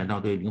就进展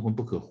到对灵魂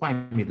不可坏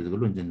灭的这个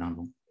论证当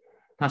中。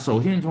他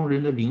首先从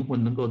人的灵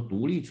魂能够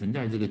独立存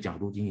在这个角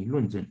度进行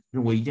论证，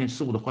认为一件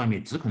事物的坏灭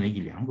只可能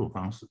以两种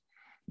方式，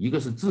一个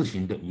是自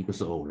行的，一个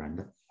是偶然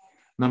的。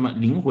那么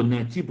灵魂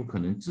呢，既不可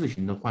能自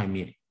行的坏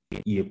灭，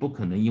也不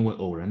可能因为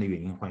偶然的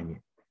原因坏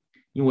灭，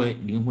因为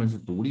灵魂是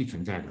独立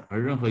存在的，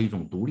而任何一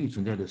种独立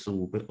存在的事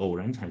物被偶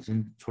然产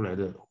生出来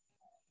的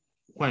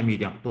坏灭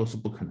掉都是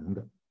不可能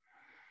的。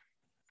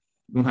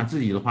用他自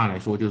己的话来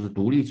说，就是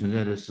独立存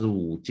在的事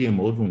物借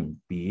某种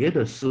别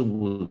的事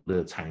物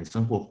的产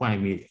生或坏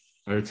灭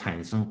而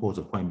产生或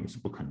者坏灭是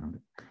不可能的，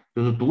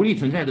就是独立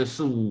存在的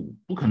事物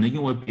不可能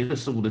因为别的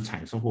事物的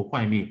产生或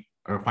坏灭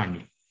而坏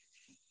灭。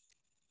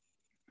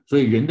所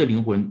以人的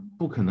灵魂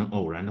不可能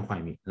偶然的坏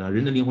灭，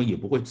人的灵魂也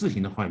不会自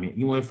行的坏灭，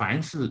因为凡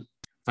是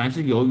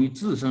由于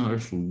自身而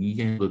属于一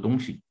件的东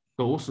西，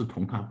都是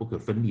同它不可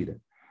分离的，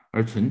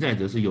而存在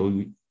则是由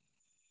于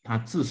它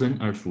自身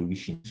而属于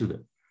形式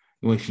的，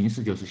因为形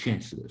式就是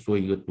现实的，所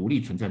以一个独立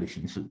存在的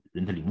形式，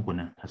人的灵魂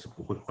呢，它是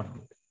不会坏灭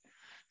的。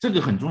这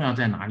个很重要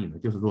在哪里呢？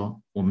就是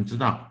说，我们知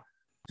道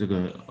这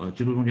个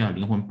基督宗教的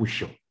灵魂不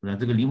朽。那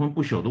这个灵魂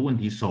不朽的问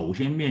题，首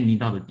先面临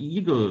到的第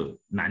一个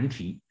难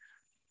题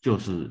就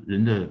是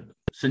人的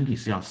身体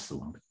是要死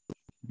亡的。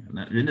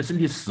那人的身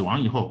体死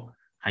亡以后，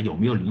还有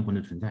没有灵魂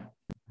的存在？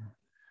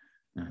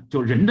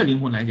就人的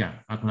灵魂来讲，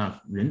阿克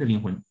纳人的灵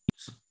魂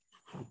是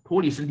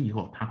脱离身体以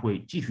后，它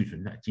会继续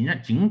存在，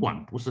尽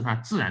管不是它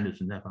自然的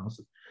存在方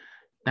式，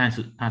但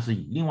是它是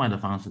以另外的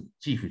方式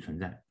继续存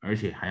在，而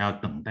且还要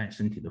等待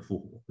身体的复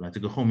活，对吧？这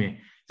个后面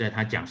在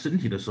他讲身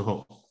体的时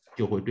候，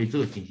就会对这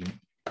个进行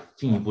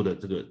进一步的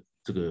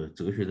这个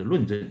哲学的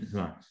论证，是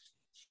吧？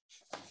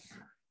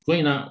所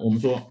以呢，我们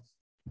说，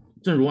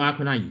正如阿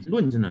奎那已经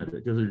论证了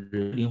的，就是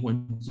人灵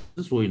魂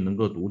之所以能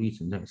够独立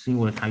存在，是因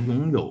为它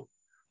拥有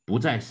不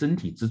在身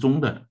体之中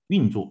的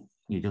运作，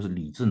也就是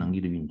理智能力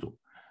的运作。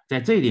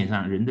在这一点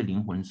上，人的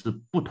灵魂是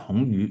不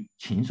同于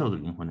禽兽的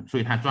灵魂的。所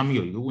以他专门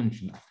有一个问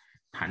题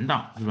谈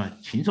到，是吧？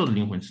禽兽的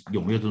灵魂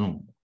有没有这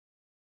种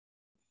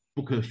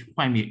不可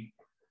坏灭？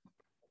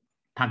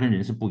它跟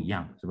人是不一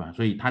样的，是吧？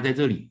所以他在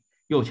这里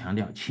又强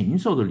调，禽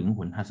兽的灵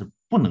魂它是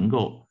不能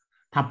够，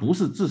它不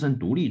是自身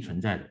独立存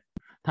在的，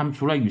它们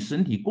除了与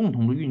身体共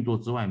同的运作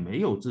之外，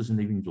没有自身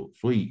的运作。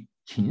所以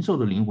禽兽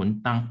的灵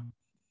魂当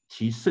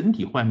其身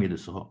体坏灭的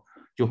时候，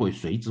就会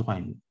随之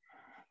坏灭。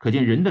可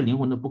见人的灵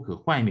魂的不可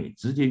坏灭，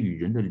直接与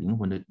人的灵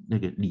魂的那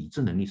个理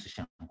智能力是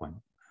相关的。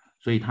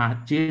所以他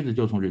接着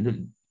就从人的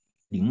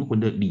灵魂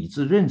的理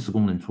智认识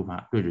功能出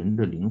发，对人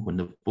的灵魂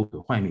的不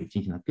可坏灭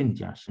进行了更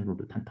加深入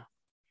的探讨。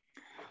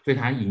所以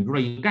他引入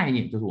了一个概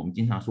念，就是我们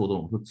经常说的，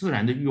我们说自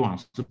然的欲望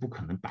是不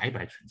可能白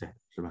白存在的，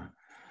是吧？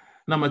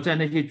那么在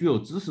那些具有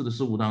知识的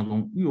事物当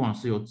中，欲望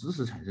是由知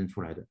识产生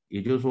出来的，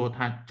也就是说，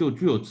它就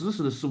具有知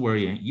识的事物而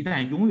言，一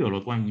旦拥有了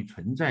关于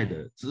存在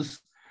的知识，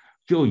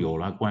就有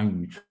了关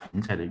于存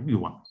在的欲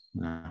望。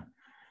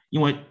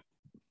因为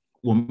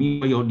我们因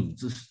为有理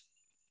智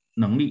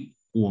能力，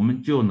我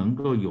们就能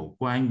够有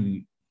关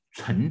于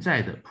存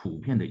在的普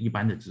遍的一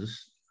般的知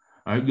识，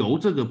而由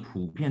这个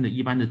普遍的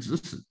一般的知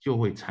识就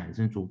会产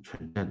生出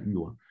存在的欲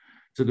望，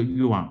这个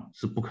欲望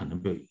是不可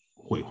能被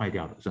毁坏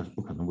掉的，这是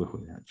不可能被毁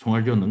坏，从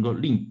而就能够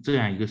令这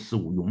样一个事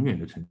物永远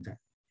的存在。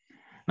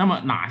那么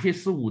哪些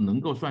事物能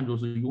够算作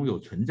是拥有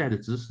存在的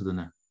知识的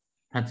呢？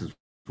他指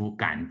出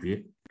感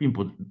觉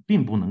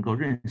并不能够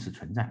认识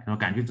存在，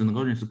感觉只能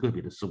够认识个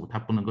别的事物，它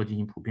不能够进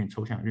行普遍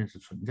抽象认识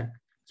存在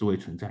之为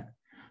存在。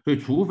所以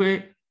除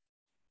非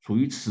处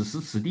于此时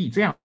此地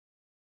这样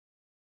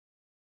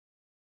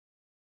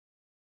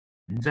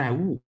存在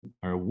物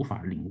而无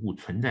法领悟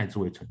存在之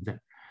为存在，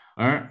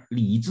而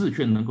理智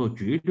却能够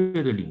绝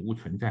对的领悟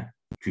存在。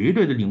绝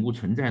对的领悟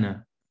存在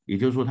呢，也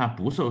就是说它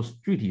不受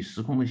具体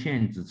时空的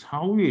限制，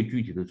超越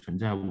具体的存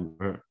在物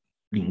而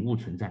领悟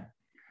存在。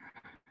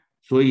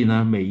所以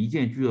呢，每一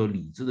件具有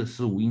理智的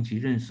事物，因其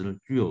认识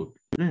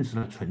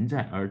了存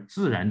在而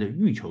自然的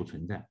欲求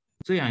存在，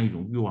这样一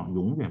种欲望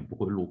永远不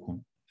会落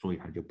空，所以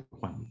它就不会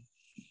幻灭。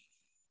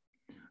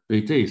所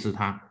以这也是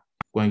他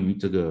关于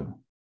这个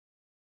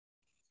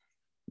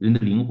人的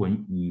灵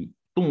魂与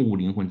动物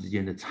灵魂之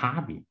间的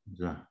差别，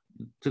是吧？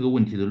这个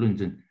问题的论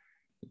证，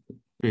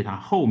对他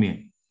后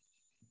面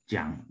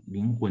讲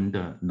灵魂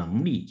的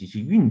能力及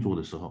其运作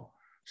的时候，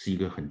是一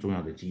个很重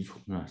要的基础，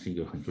是吧？是一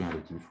个很重要的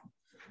基础。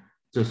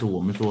这是我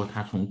们说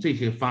他从这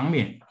些方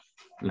面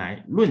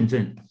来论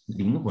证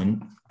灵魂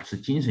是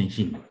精神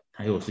性的，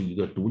它又是一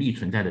个独立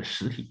存在的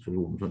实体，所以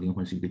我们说灵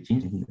魂是一个精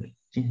神性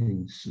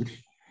的实体。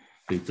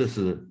所以这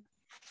是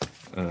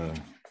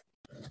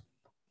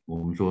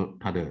我们说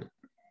它的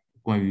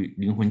关于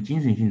灵魂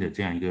精神性的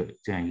这样一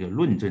个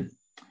论证。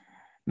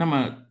那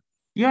么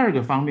第二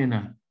个方面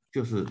呢，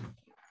就是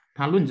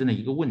他论证了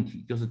一个问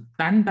题，就是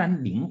单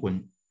单灵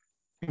魂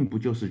并不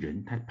就是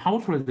人，他抛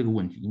出了这个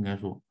问题，应该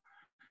说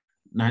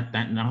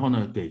然后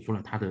呢给出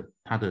了他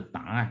的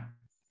答案。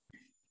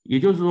也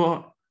就是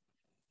说，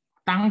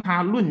当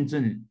他论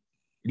证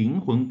灵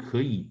魂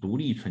可以独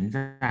立存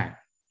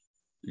在，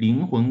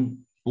灵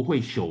魂不会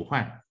朽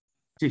坏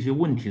这些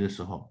问题的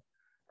时候，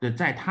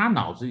在他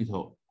脑子里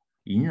头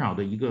萦绕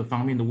的一个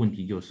方面的问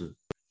题就是，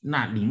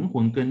那灵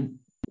魂跟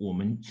我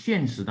们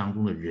现实当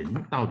中的人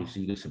到底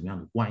是一个什么样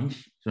的关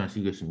系，是吧？是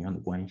一个什么样的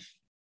关系？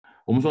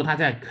我们说他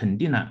在肯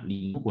定了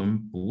灵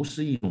魂不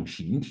是一种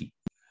形体，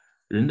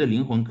人的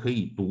灵魂可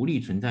以独立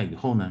存在以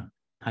后呢，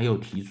他又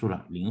提出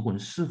了灵魂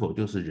是否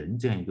就是人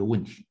这样一个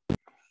问题，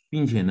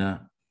并且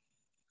呢，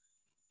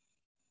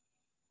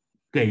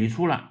给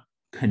出了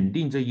肯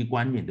定这一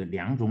观点的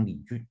两种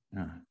理据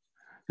啊，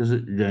就是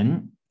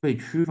人被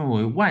区分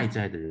为外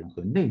在的人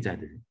和内在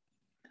的人。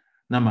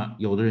那么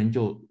有的人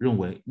就认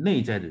为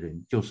内在的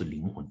人就是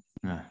灵魂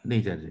啊，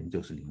内在的人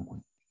就是灵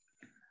魂。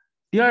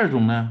第二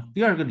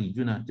个理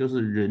据呢，就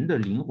是人的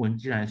灵魂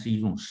既然是一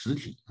种实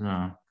体，是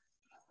吧？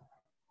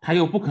它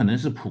又不可能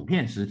是普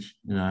遍实体，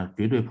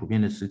绝对普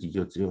遍的实体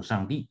就只有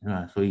上帝，是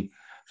吧？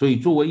所以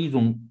作为一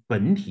种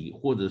本体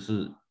或者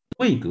是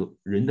位格，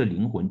人的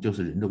灵魂就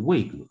是人的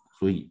位格，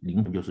所以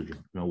灵魂就是人。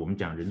那我们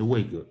讲人的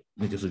位格，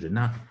那就是人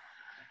啊。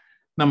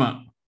那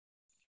么，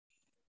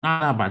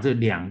那把这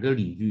两个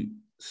理据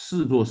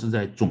视作是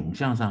在总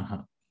相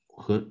上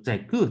和和在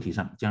个体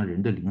上将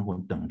人的灵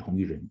魂等同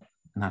于人，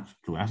那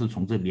主要是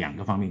从这2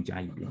个方面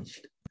加以联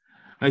系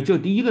的。就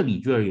第一个理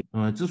据而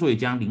言，之所以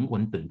将灵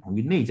魂等同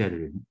于内在的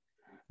人，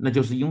那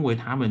就是因为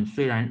他们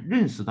虽然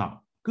认识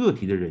到个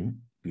体的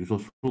人，比如说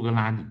苏格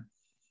拉底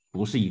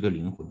不是一个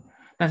灵魂，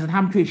但是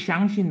他们却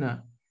相信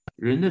呢，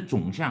人的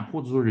总相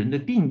或者说人的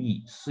定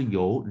义是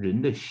由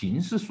人的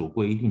形式所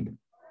规定的。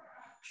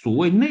所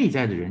谓内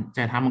在的人，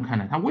在他们看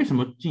来，他为什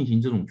么进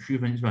行这种区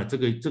分，是吧？这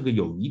个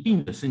有一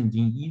定的圣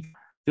经依据，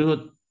就是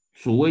说，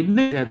所谓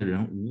内在的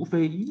人，无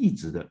非意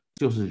指的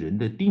就是人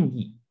的定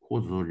义，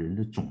或者说人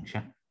的总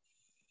相，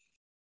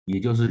也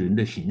就是人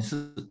的形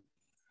式。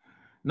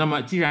那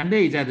么，既然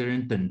内在的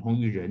人等同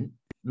于人，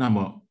那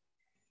么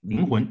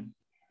灵魂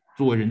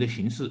作为人的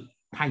形式，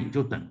它也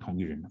就等同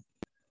于人了。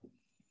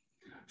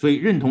所以，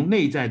认同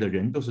内在的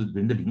人就是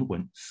人的灵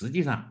魂，实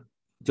际上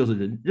就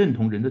是认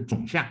同人的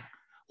总相。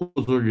或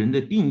者说人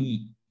的定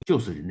义就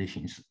是人的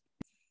形式，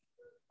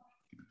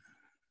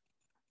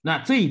那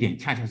这一点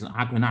恰恰是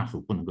阿奎那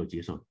所不能够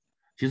接受的。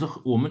其实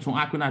我们从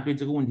阿奎那对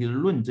这个问题的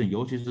论证，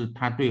尤其是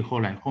他对后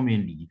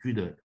面理据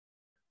的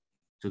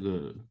这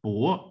个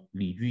驳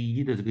理据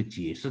一的这个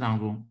解释当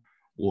中，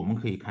我们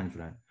可以看出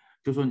来，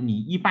就是说你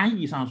一般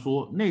意义上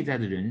说内在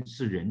的人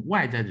是人，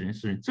外在的人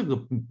是人，这个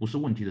不是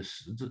问题的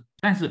实质，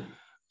但是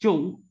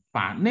就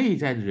把内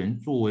在的人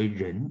作为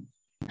人，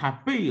它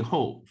背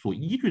后所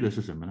依据的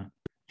是什么呢？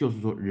就是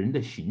说人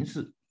的形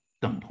式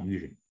等同于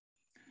人。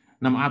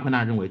那么阿奎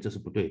那认为这是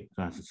不对，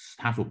是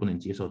他所不能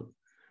接受的。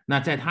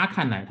那在他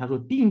看来，他说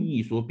定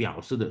义所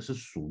表示的是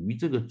属于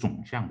这个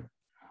总相的，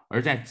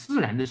而在自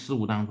然的事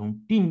物当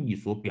中，定义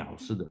所表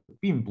示的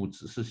并不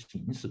只是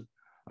形式，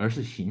而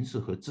是形式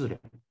和质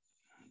量。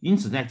因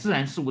此，在自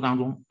然事物当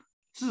中，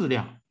质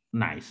量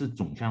乃是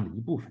总相的一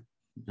部分。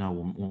那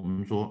我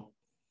们说，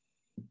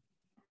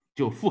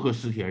就复合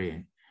实体而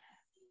言，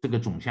这个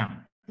总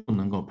相不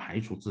能够排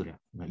除质量。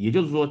也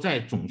就是说，在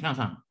总相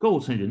上构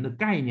成人的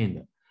概念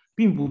的，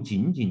并不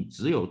仅仅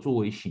只有作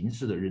为形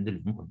式的人的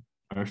灵魂，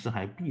而是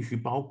还必须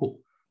包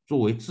括作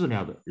为质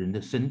料的人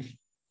的身体。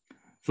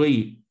所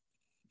以，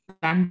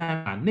单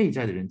单把内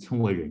在的人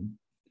称为人，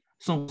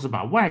甚至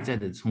把外在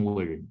的称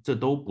为人，这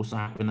都不是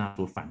阿奎那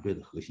所反对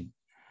的核心。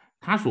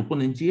他所不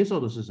能接受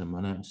的是什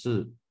么呢？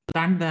是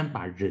单单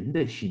把人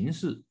的形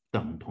式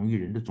等同于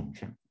人的总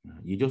相，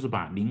也就是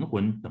把灵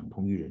魂等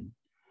同于人。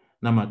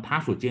那么他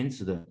所坚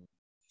持的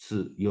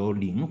是由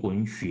灵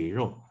魂、血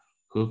肉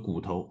和骨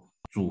头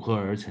组合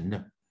而成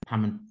的，他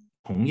们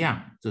同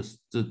样，这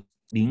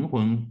灵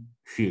魂、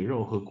血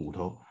肉和骨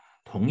头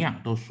同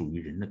样都属于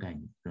人的概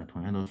念，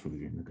同样都属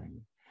于人的概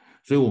念。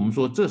所以我们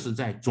说，这是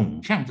在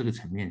总相这个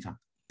层面上，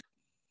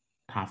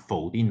他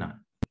否定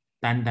了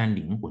单单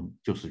灵魂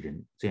就是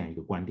人这样一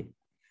个观点。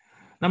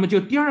那么就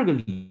第二个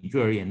理据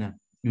而言呢，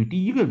与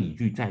第一个理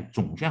据在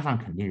总相上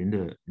肯定人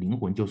的灵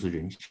魂就是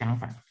人相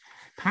反，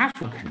他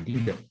所肯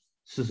定的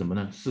是什么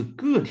呢？是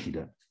个体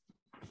的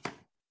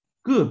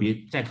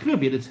在个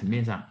别的层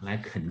面上来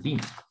肯定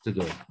这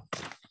个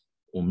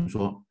我们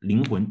说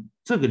灵魂，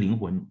这个灵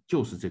魂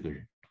就是这个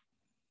人。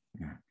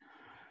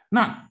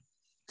那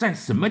在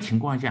什么情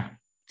况下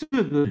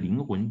这个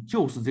灵魂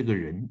就是这个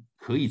人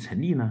可以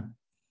成立呢？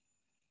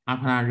阿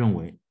奎那认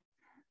为，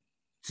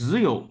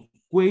只有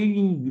归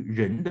因于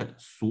人的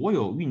所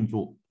有运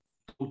作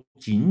都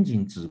仅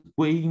仅只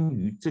归因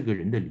于这个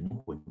人的灵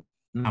魂，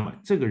那么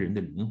这个人的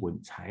灵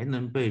魂才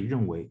能被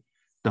认为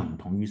等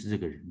同于是这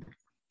个人的。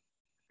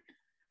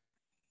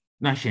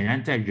那显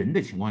然在人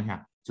的情况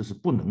下，这是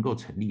不能够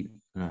成立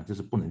的，这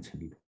是不能成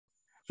立的。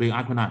所以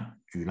阿奎那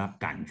举了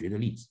感觉的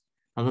例子，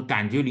他说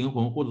感觉灵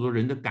魂或者说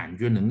人的感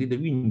觉能力的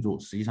运作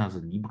实际上是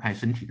离不开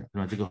身体的，是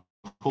吧？这个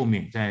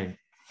在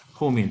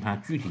后面他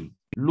具体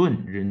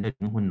论人的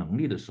灵魂能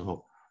力的时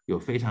候，有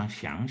非常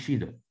详细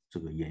的这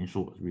个言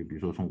说，比如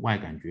说从外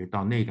感觉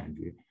到内感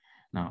觉。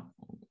那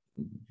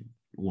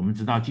我们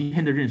知道今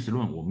天的认识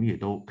论，我们也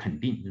都肯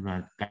定，是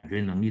吧？感觉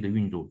能力的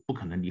运作不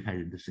可能离开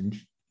人的身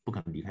体，不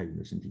可能离开人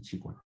的身体器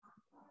官。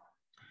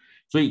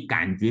所以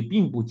感觉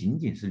并不仅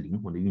仅是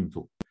灵魂的运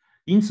作。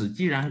因此，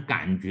既然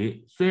感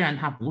觉虽然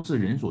它不是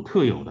人所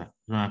特有的，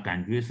是吧？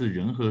感觉是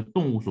人和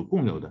动物所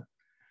共有的，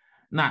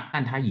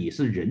但它也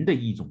是人的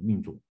一种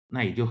运作。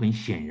那也就很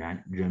显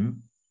然，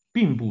人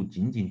并不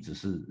仅仅只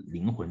是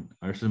灵魂，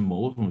而是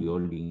某种由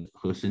灵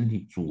和身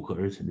体组合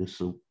而成的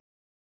事物。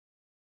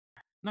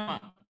那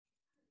么，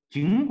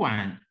尽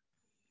管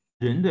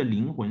人的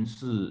灵魂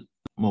是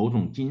某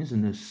种精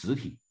神的实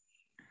体，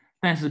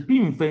但是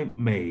并非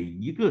每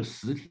一个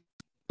实体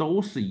都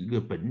是一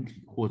个本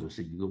体或者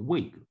是一个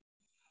位格。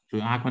所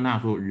以阿奎那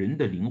说，人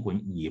的灵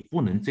魂也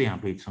不能这样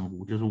被称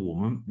呼，就是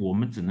我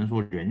们只能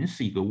说人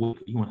是一个位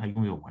格，因为它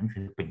拥有完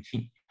全的本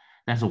性，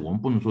但是我们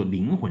不能说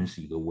灵魂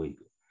是一个位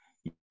格，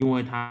因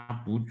为它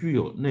不具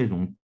有那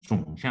种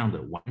总相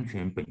的完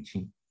全本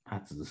性，它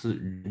只是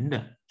人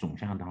的总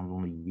相当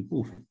中的一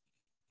部分。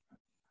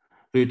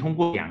所以通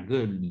过两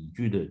个理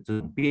据的这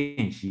种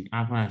辨析，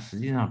阿奎那实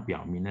际上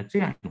表明了这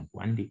样一种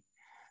观点，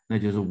那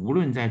就是无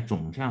论在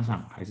总相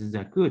上还是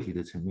在个体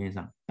的层面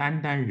上，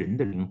单单人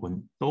的灵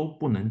魂都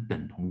不能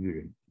等同于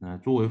人。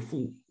作为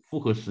复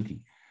合实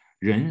体，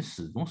人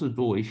始终是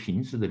作为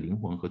形式的灵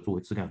魂和作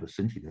为质料的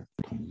身体的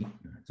统一。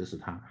这是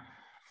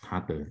他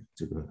的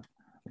这个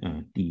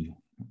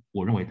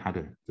我认为他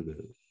的这个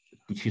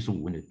第75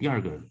问的第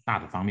2个大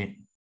的方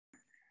面。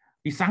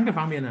第3个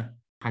方面呢，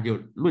他就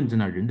论证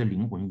了人的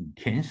灵魂与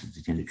天使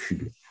之间的区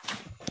别。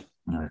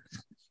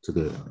这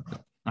个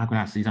阿奎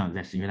那实际上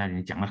在神学大里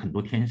面讲了很多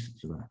天使，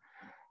是吧？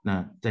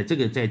那在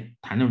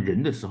谈论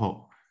人的时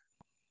候，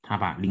他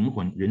把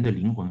人的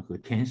灵魂和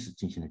天使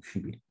进行了区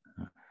别。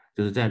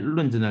就是在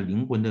论证了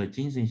灵魂的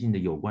精神性的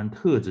有关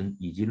特征，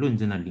以及论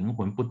证了灵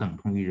魂不等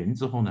同于人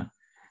之后呢，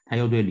他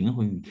又对灵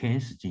魂与天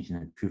使进行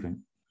了区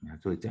分。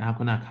所以在阿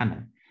奎那看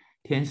来，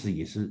天使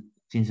也是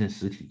精神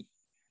实体，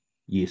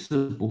也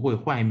是不会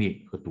坏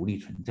灭和独立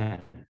存在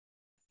的。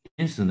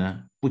天使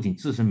呢，不仅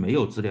自身没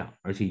有质料，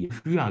而且也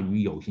需要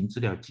与有形质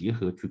料结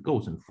合去构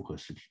成复合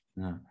实体。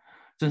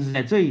正是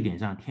在这一点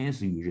上，天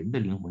使与人的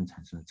灵魂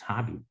产生了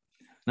差别。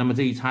那么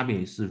这一差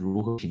别是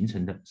如何形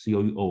成的？是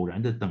由于偶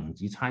然的等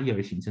级差异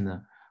而形成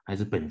的，还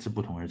是本质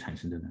不同而产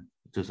生的呢？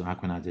这是阿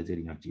奎那在这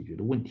里要解决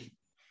的问题。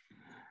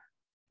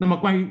那么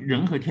关于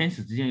人和天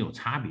使之间有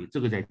差别，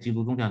这个在基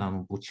督宗教当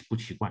中不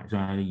奇怪，是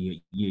吧？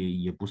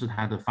也不是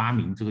他的发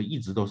明，这个一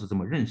直都是这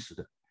么认识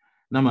的。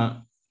那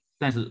么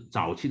但是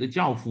早期的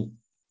教父，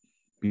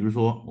比如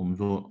说我们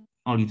说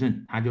奥利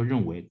正，他就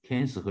认为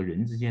天使和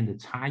人之间的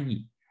差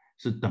异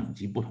是等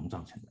级不同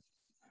造成的，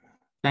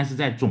但是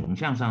在总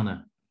相上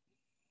呢，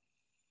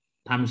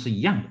他们是一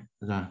样的，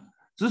是吧？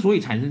之所以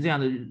产生这样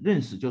的认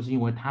识，就是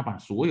因为他把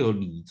所有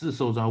理智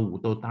受造物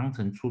都当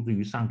成出自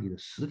于上帝的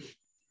实体。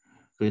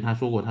所以他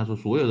说过，他说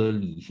所有的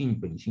理性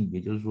本性，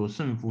也就是说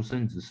圣父、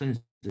圣子、圣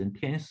神、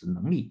天使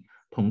能力、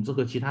统治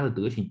和其他的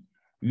德行，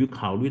与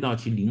考虑到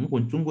其灵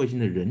魂尊贵性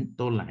的人，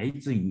都来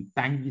自于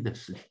单一的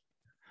实体。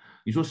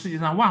你说世界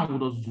上万物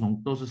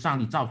都是上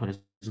帝造出来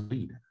是可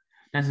以的，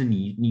但是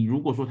你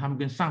如果说他们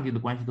跟上帝的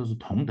关系都是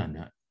同等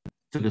的，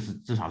这个是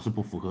至少是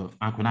不符合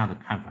阿奎那的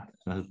看法的，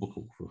那是不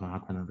符合阿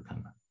奎那的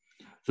看法。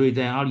所以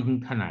在奥利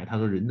金看来，他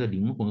说人的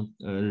灵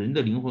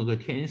魂和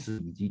天使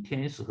以及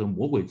天使和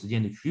魔鬼之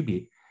间的区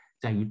别，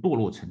在于堕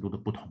落程度的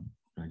不同。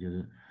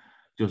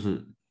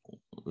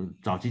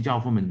早期教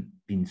父们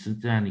秉持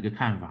这样的一个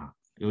看法，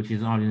尤其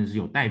是奥利金是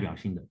有代表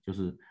性的，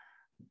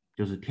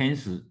就是天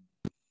使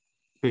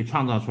被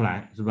创造出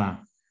来，是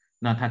吧？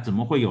那他怎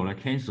么会有了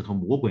天使和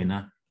魔鬼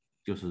呢？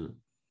就是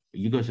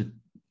一个是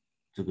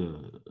这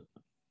个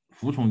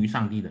服从于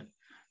上帝的，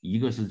一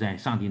个是在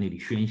上帝那里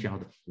喧嚣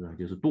的，是吧？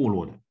就是堕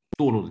落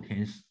的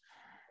天使。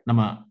那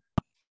么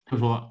他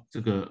说这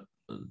个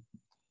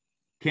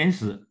天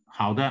使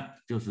好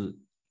的就是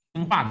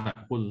听话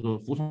的，或者说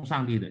服从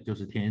上帝的，就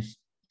是天使，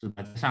是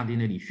吧？在上帝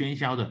那里喧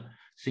嚣的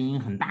声音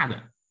很大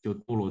的，就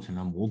堕落成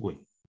了魔鬼。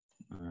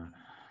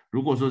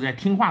如果说在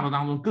听话的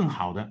当中更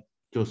好的，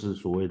就是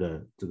所谓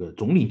的这个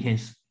总领天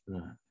使，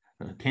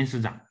天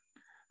使长。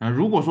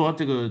如果说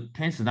这个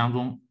天使当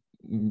中，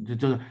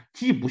就是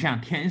既不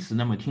像天使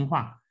那么听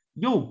话，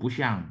又不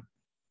像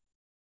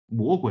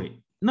魔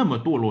鬼那么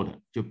堕落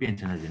的，就变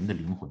成了人的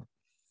灵魂。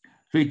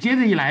所以接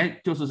着一来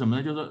就是什么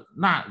呢？就是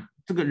那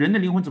这个人的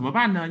灵魂怎么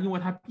办呢？因为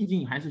他毕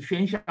竟还是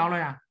喧嚣了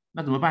呀，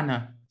那怎么办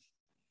呢？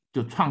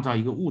就创造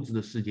一个物质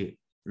的世界，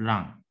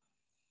让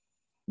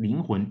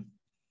灵魂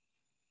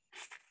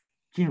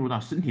进入到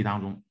身体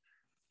当中，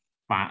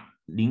把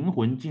灵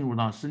魂进入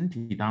到身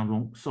体当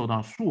中受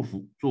到束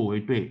缚，作为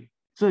对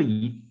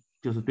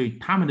就是对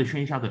他们的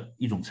喧嚣的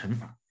一种惩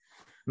罚。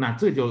那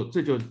这就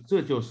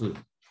是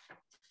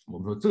我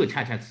们说，这个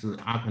恰恰是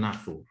阿奎那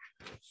所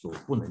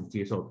不能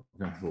接受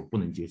的，所不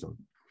能接受的。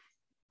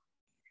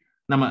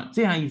那么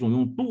这样一种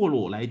用堕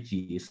落来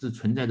解释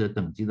存在的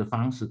等级的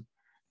方式，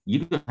一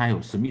个它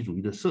有神秘主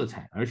义的色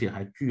彩，而且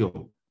还具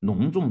有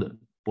浓重的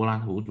柏拉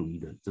图主义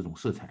的这种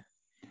色彩。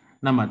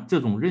那么这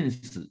种认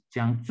识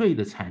将罪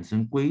的产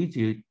生归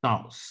结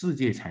到世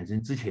界产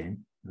生之前，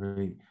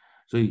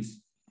所以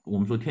我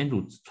们说天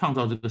主创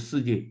造这个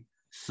世界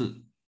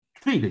是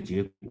罪的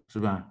结果，是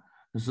吧？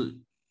就是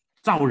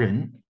造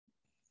人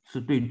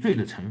是对罪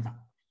的惩罚。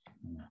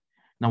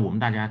那我们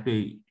大家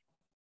对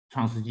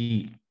创世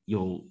纪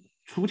有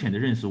粗浅的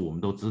认识，我们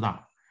都知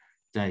道，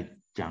在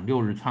讲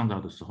6日创造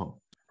的时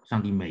候，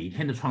上帝每一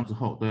天的创之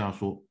后都要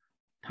说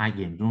他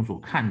眼中所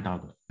看到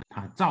的，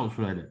他造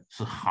出来的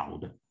是好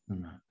的。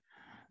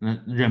那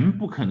人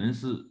不可能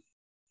是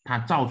他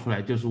造出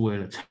来就是为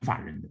了惩罚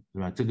人的，是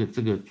吧？这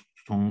个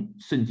从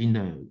圣经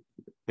的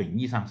本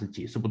意上是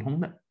解释不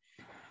通的。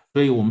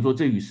所以我们说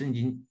这与圣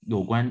经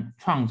有关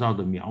创造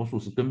的描述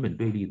是根本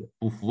对立的，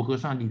不符合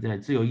上帝在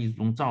自由意志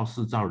中造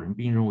事造人，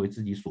并认为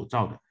自己所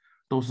造的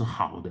都是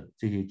好的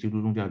这些基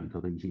督宗教里头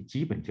的一些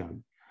基本教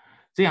育。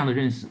这样的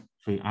认识，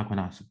所以阿奎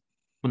那是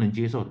不能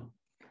接受的。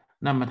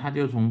那么他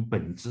就从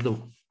本质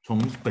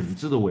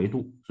的维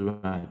度，是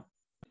吧，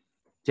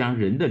将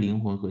人的灵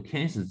魂和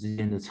天使之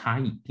间的差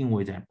异定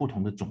位在不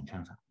同的总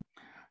相上。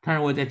他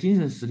认为在精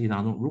神实体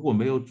当中，如果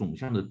没有总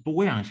相的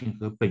多样性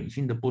和本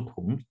性的不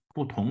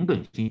同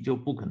等性，就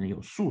不可能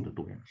有数的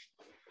多样性。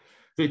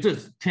所以这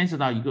牵涉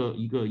到一个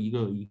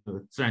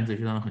自然哲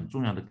学当中很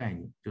重要的概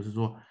念，就是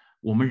说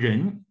我们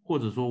人或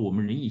者说我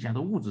们人以下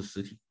的物质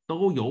实体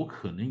都有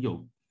可能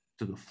有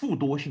这个复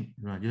多性，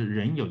是吧？就是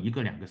人有1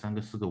个、2个、3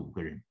个、4个、5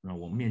个人，是吧？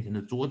我们面前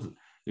的桌子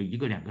有1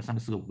个、2个、3个、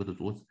4个、5个的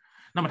桌子，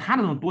那么它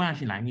的这种多样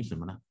性来源于什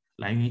么呢？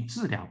来源于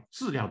质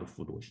料的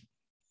复多性。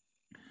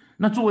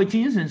那作为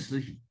精神实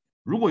体，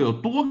如果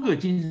有多个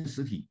精神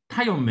实体，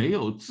它又没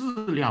有质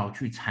料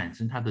去产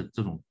生它的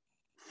这种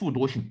复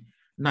多性，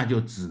那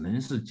就只能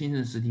是精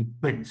神实体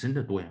本身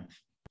的多样性，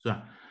是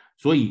吧？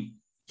所以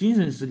精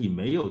神实体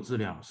没有质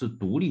料是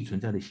独立存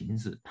在的形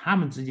式，它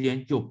们之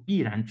间就必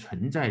然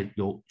存在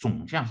有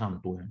总相上的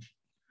多样性。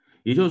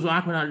也就是说，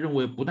阿奎那认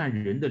为，不但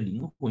人的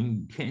灵魂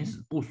与天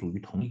使不属于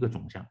同一个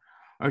总相，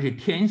而且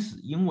天使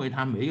因为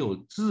它没有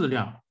质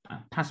料，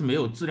它是没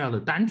有质料的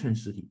单纯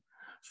实体，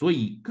所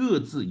以各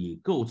自也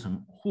构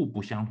成互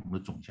不相同的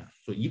总相。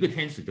所以一个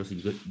天使就是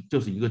一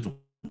个总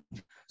相。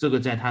这个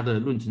在他的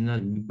论存在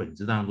与本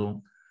质当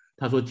中，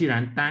他说，既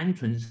然单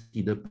纯实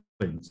体的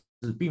本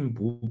质并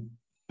不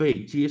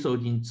被接受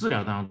进质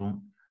料当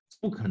中，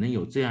不可能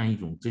有这样一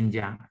种增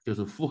加，就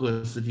是复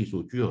合实体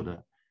所具有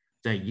的，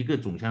在一个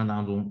总相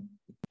当中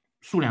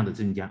数量的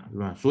增加，是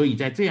吧？所以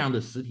在这样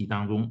的实体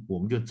当中，我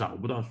们就找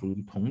不到属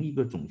于同一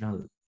个总相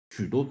的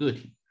许多个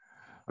体，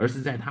而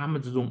是在他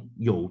们之中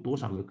有多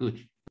少个个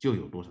体，就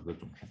有多少个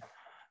总相。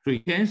所以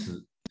天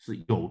使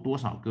是有多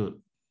少个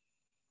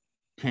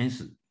天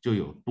使，就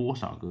有多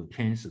少个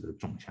天使的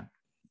总相。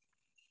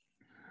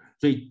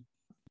所以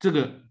这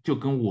个就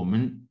跟我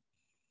们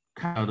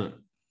看到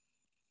的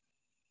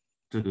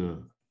这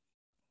个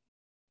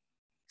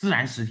自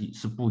然实体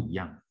是不一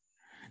样的。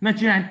那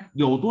既然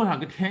有多少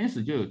个天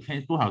使，就有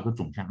多少个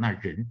总相，那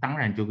人当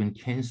然就跟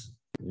天使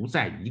不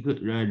在一个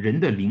人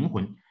的灵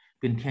魂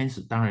跟天使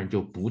当然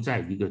就不在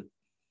一个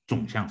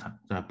总相上，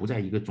是吧？不在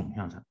一个总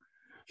相上，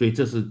所以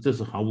这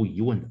是毫无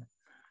疑问的。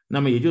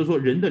那么也就是说，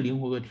人的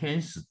灵魂和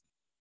天使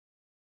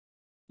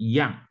一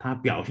样，它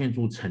表现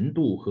出程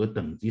度和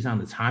等级上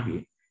的差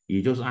别，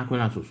也就是阿奎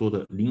那所说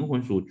的，灵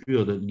魂所具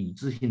有的理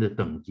智性的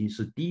等级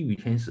是低于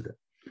天使的，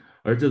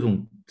而这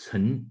种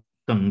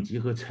等级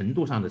和程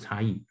度上的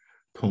差异，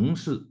同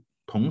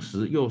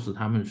时又是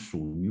他们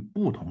属于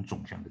不同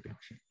总相的表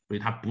现，所以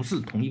它不是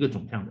同一个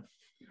总相的。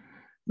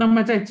那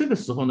么在这个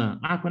时候呢，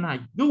阿奎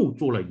那又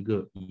做了一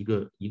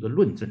个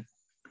论证，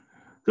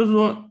就是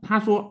说，他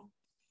说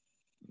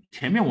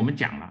前面我们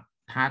讲了，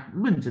他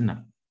论证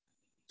了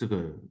这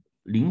个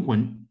灵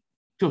魂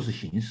就是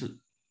形式，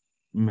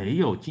没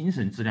有精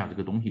神质料这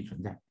个东西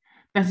存在。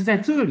但是在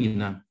这里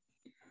呢，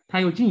他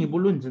又进一步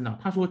论证了，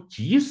他说，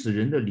即使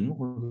人的灵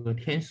魂和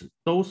天使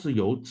都是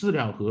由质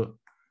料和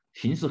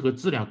形式和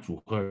质料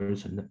组合而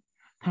成的，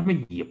他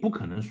们也不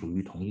可能属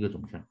于同一个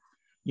总相，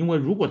因为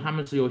如果他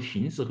们是由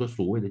形式和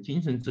所谓的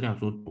精神质料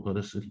所组合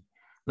的实体，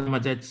那么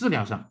在质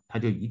料上它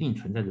就一定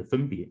存在着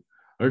分别，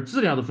而质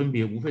料的分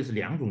别无非是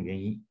2种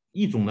原因，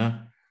一种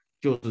呢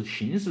就是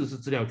形式是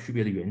质料区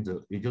别的原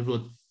则，也就是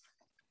说，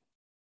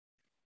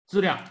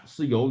质料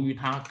是由于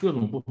它各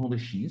种不同的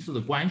形式的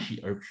关系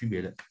而区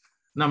别的，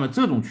那么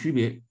这种区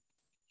别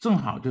正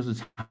好就是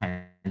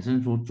产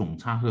生出总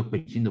差和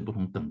本性的不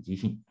同等级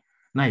性。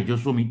那也就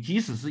说明，即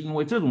使是因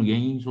为这种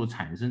原因所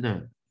产生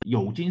的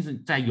有精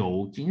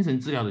神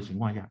质料的情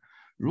况下，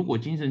如果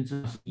精神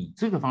质料是以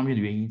这个方面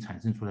的原因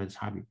产生出来的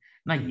差别，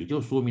那也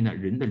就说明了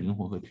人的灵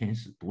魂和天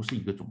使不是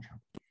一个总相。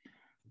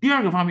第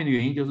2个方面的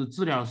原因就是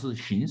质料是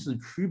形式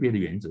区别的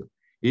原则，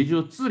也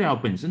就是质料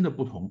本身的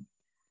不同，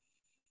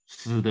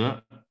使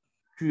得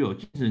具有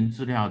精神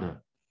质料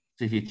的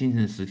这些精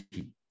神实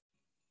体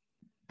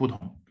不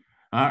同，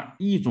而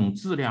一种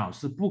质料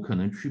是不可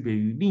能区别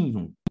于另一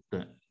种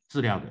的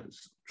质料的，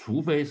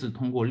除非是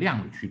通过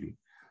量的区别。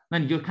那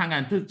你就看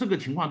看这个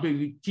情况对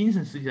于精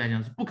神实体来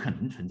讲是不可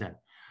能存在的。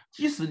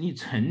即使你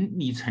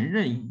承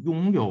认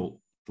拥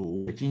有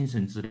所谓精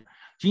神质料，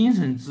精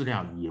神质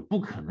料也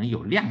不可能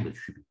有量的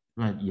区别，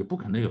对吧？也不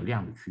可能有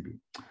量的区别。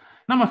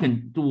那么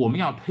我们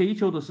要推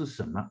求的是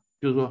什么？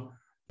就是说，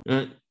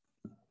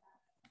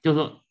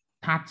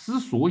他之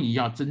所以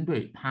要针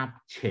对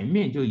他前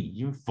面就已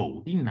经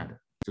否定了的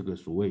这个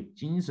所谓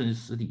精神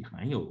实体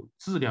含有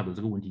质料的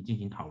这个问题进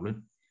行讨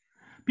论，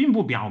并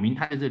不表明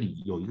他在这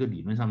里有一个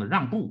理论上的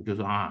让步，就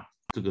是说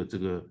这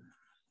个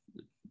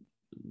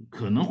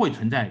可能会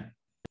存在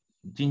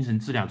精神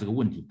质料这个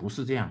问题，不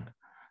是这样的。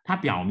他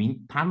表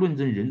明他论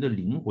证人的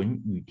灵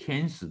魂与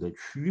天使的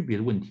区别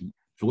的问题，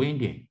着眼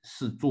点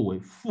是作为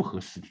复合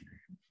实体的人。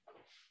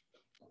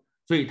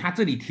所以他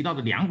这里提到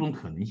的2种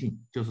可能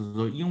性，就是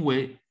说因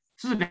为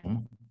质料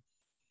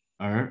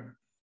而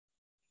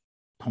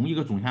同一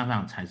个总相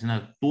上产生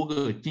了多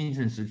个精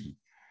神实体，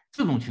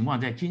这种情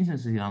况在精神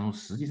实体当中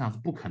实际上是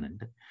不可能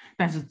的。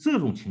但是这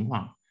种情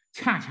况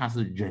恰恰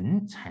是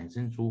人产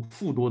生出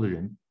复多的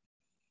人，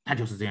他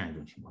就是这样一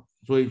种情况。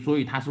所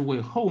以他是为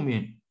后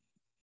面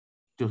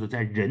就是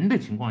在人的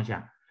情况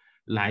下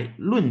来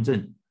论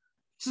证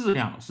质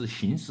量是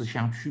形式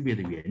相区别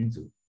的原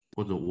则，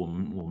或者我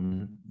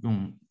们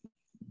用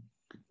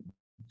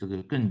这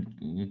个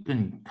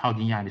更靠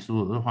近亚里士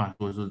多德的话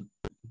说是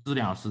质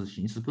量是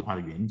形式各化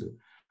的原则。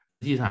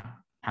实际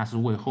上，它是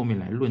为后面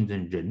来论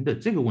证人的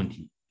这个问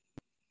题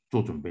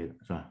做准备的，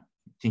是吧？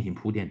进行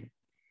铺垫的。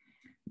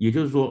也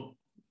就是说，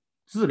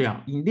质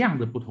量因量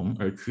的不同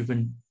而区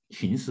分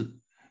形式，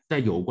在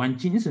有关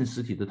精神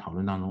实体的讨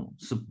论当中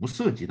是不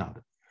涉及到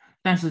的。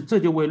但是这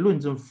就为论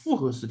证复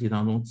合实体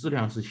当中质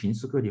量是形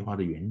式个体化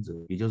的原则，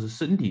也就是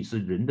身体是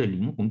人的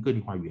灵魂个体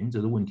化原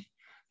则的问题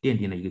奠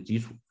定了一个基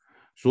础。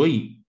所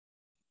以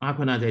阿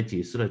奎那在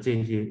解释了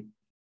这些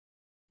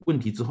问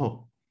题之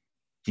后，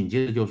紧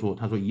接着就说，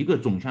他说一个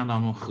总相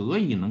当中何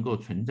以能够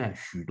存在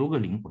许多个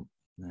灵魂？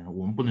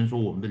我们不能说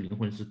我们的灵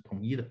魂是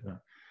统一的，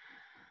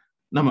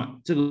那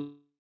么这个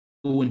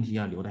问题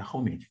要留在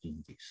后面去进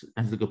行解释，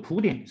但是这个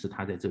铺垫是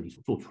他在这里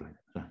所做出来的，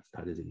是吧？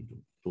他在这里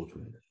做出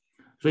来的。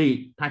所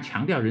以他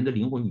强调人的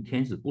灵魂与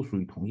天使不属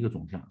于同一个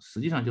总相，实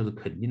际上就是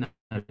肯定了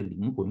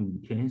灵魂与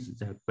天使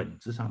在本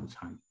质上的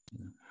差异。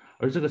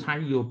而这个差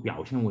异又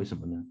表现为什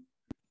么呢？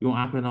用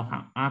阿奎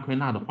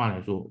那的话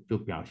来说，就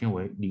表现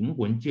为灵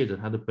魂借着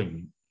它的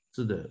本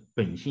质的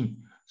本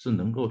性是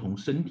能够同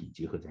身体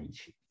结合在一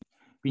起，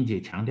并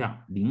且强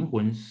调灵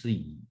魂是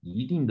以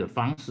一定的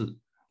方式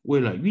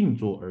为了运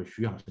作而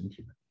需要身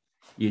体的。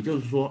也就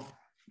是说，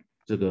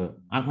这个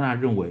阿奎那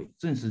认为，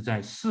正是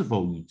在是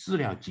否与质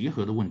量结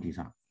合的问题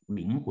上，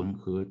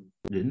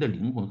人的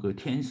灵魂和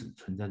天使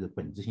存在着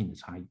本质性的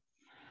差异。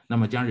那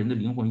么将人的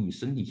灵魂与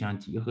身体相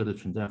结合的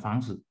存在方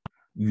式，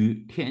与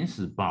天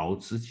使保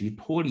持其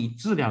脱离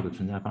质量的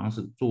存在方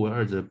式作为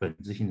二者本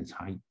质性的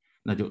差异，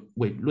那就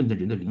为论证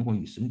人的灵魂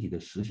与身体的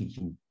实体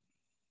性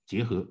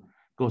结合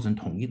构成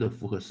统一的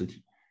复合实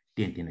体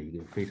奠定了一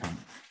个非常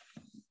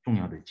重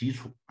要的基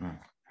础。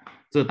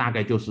这大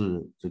概就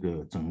是这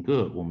个整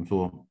个我们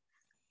说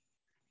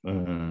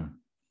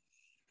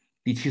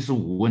第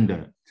75问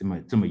的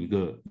这么一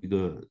个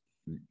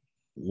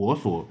我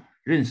所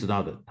认识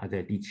到的，他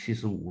在第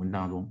75问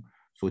当中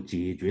所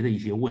解决的一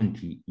些问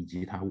题，以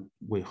及他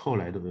为后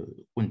来的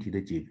问题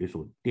的解决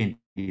所奠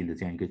定的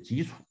这样一个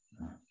基础。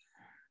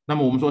那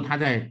么我们说他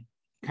在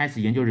开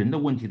始研究人的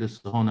问题的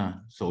时候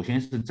呢，首先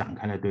是展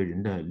开了对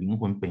人的灵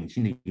魂本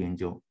性的研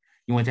究，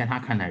因为在他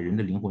看来，人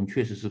的灵魂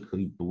确实是可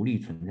以独立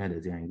存在的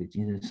这样一个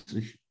精神实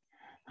体，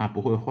它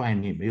不会坏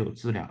灭，没有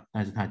质量，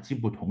但是它既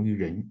不同于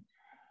人，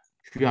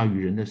需要与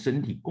人的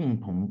身体共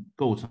同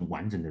构成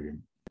完整的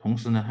人，同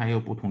时呢，它又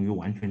不同于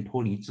完全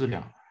脱离质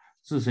量、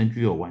自身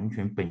具有完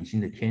全本性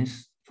的天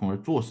使，从而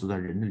坐实了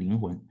人的灵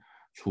魂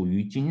处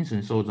于精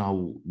神受造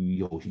物与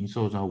有形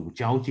受造物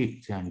交界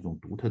这样一种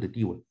独特的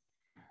地位。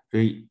所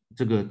以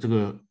这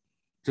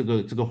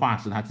个话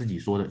是他自己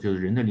说的，就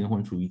是人的灵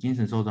魂处于精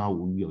神受造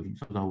物与有形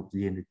受造物之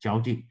间的交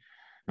界。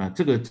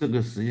这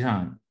个实际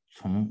上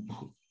从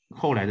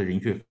后来的人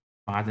学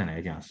发展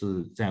来讲，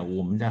是在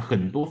我们在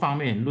很多方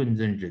面论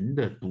证人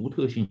的独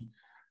特性、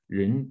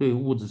人对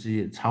物质世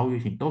界的超越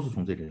性，都是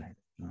从这里来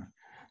的。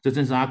这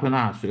正是阿奎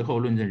那随后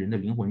论证人的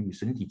灵魂与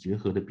身体结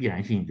合的必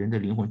然性，人的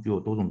灵魂具有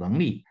多种能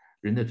力，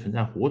人的存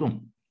在活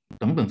动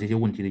等等这些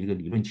问题的一个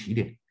理论起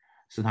点，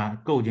是他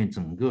构建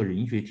整个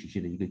人学体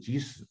系的一个基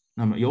石。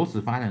那么由此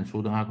发展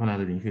出的阿奎那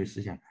的人学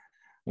思想，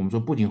我们说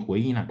不仅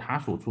回应了他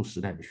所处时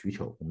代的需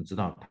求，我们知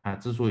道他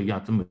之所以要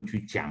这么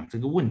去讲这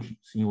个问题，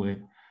是因为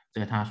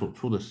在他所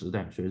处的时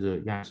代，随着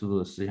亚里士多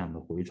德思想的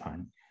回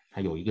传，他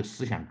有一个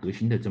思想革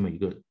新的这么一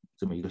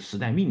个时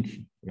代命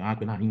题。阿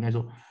奎那应该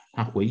说，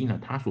他回应了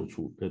他所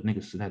处的那个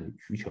时代的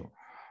需求，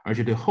而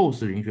且对后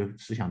世人学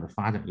思想的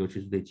发展，尤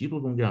其是对基督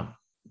宗教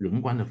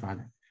人观的发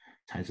展，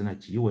产生了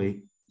极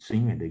为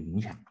深远的影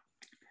响。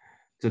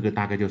这个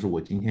大概就是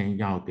我今天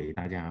要给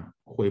大家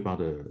汇报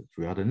的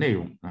主要的内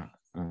容啊。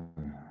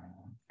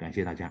感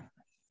谢大家，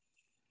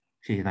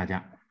谢谢大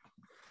家。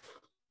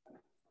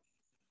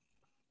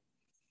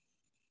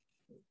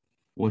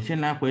我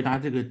先来回答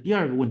这个第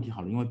二个问题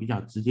好了，因为比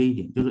较直接一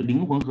点，就是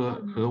灵魂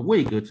和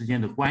位格之间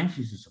的关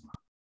系是什么？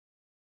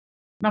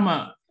那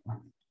么，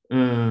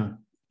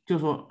就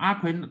说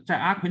在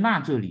阿奎那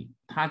这里，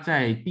他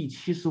在第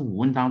75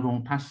问当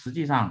中，他实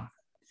际上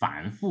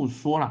反复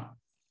说了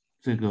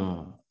这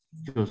个，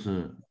就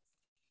是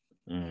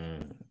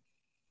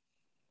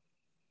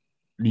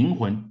灵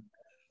魂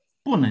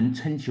不能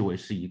称其为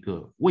是一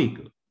个位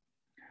格，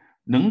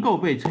能够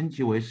被称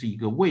其为是一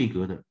个位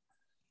格的，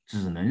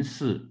只能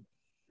是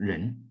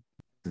人，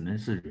只能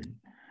是人。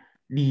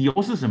理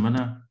由是什么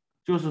呢？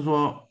就是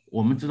说，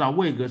我们知道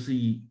位格是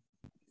以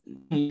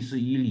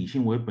理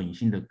性为本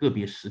性的个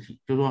别实体，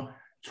就是说，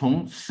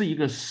从是一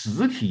个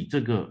实体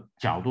这个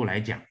角度来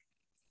讲，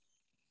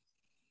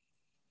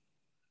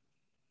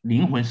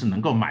灵魂是能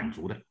够满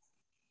足的。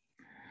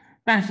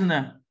但是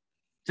呢，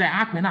在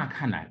阿奎那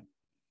看来，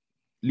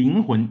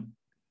灵魂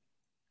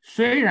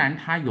虽然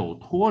它有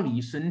脱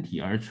离身体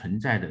而存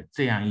在的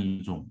这样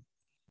一种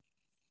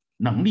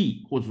能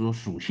力或者说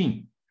属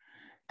性，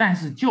但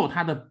是就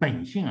它的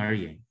本性而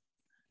言，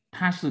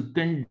它是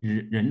跟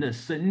人的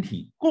身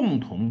体共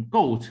同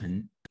构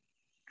成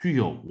具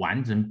有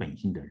完整本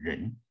性的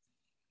人。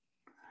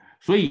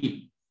所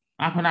以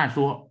阿奎那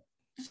说，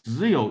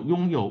只有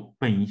拥有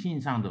本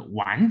性上的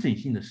完整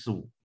性的事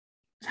物，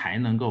才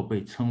能够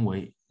被称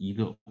为一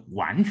个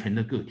完全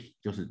的个体，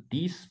就是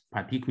this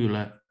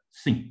particular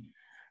thing。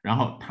然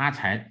后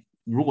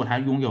如果他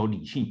拥有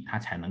理性，他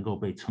才能够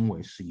被称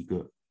为是一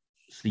个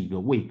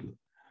位格。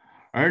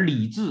而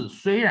理智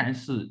虽然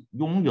是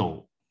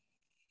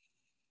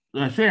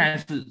虽然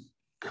是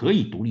可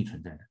以独立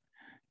存在的，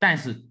但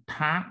是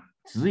它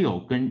只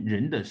有跟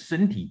人的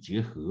身体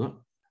结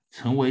合，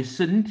成为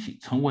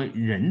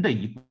人的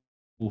一部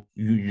分，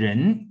与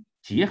人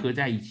结合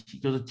在一起，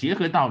就是结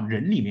合到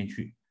人里面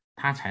去，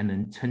它才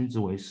能称之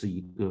为是一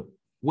个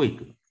位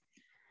格。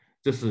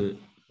这是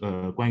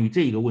关于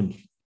这一个问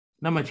题。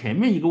那么前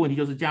面一个问题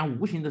就是将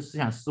无形的思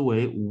想视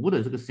为无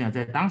的这个思想，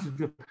在当时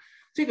就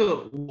这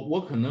个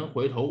我可能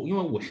回头，因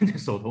为我现在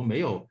手头没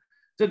有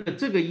这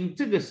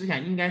个思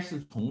想，应该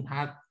是从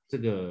他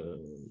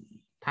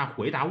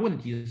回答问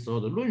题的时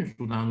候的论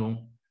述当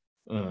中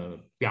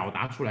表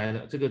达出来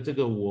的。这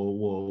个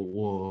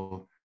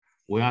我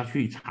要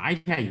去查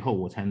一下，以后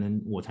我才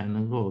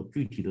能够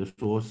具体的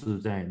说是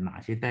在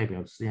哪些代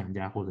表思想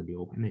家或者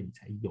流派那里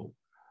才有。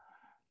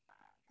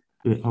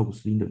对奥古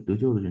斯丁的得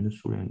救的人的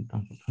数量，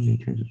当时他没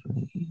全是说什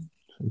么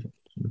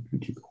具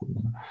体的回应，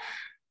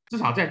至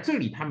少在这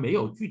里他没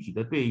有具体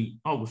的对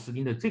奥古斯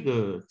丁的这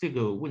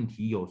个问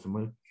题有什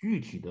么具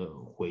体的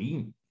回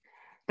应，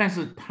但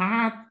是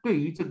他对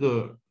于这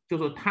个，就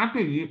是说他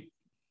对于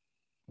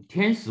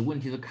天使问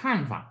题的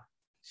看法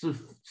是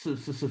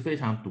非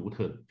常独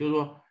特的，就是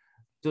说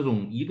这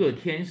种一个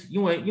天使，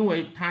因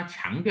为他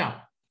强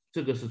调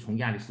这个是从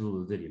亚里士多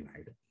德这里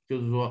来的，就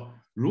是说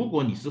如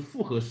果你是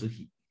复合实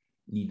体，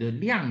你的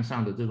量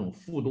上的这种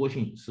富多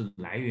性是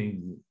来源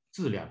于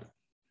质量的。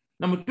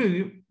那么对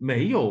于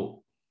没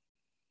有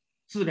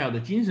质量的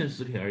精神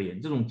实体而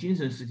言，这种精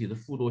神实体的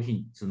富多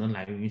性只能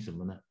来源于什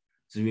么呢？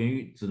只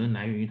能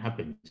来源于它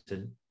本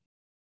身，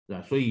是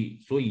吧？所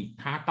以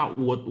他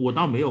我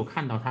倒没有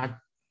看到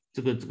他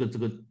这个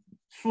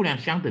数量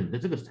相等的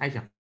这个猜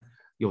想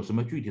有什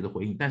么具体的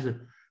回应，但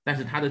是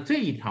他的这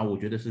一条我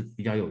觉得是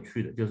比较有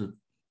趣的，就是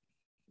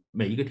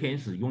每一个天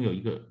使拥有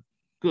一个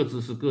各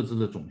自是各自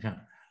的总相。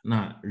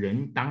那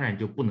人当然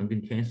就不能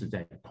跟天使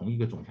在同一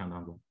个总相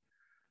当中。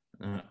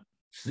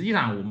实际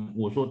上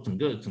我说整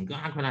个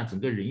阿奎那整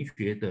个人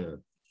学的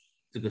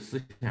这个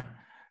思想，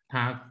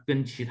它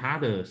跟其他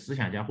的思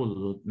想家，或者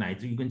说乃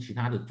至于跟其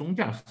他的宗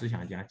教思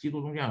想家、基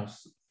督宗教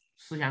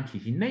思想体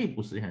系内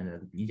部思想家的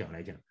比较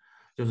来讲，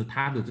就是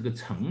它的这个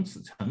层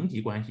级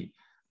关系，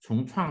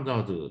从创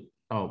造者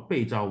到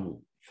被造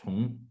物，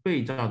从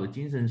被造的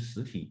精神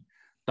实体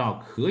到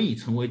可以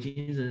成为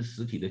精神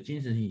实体的精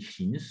神性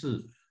形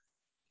式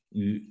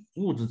与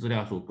物质资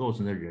料所构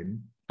成的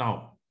人，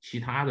到其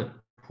他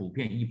的普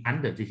遍一般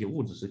的这些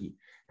物质实体，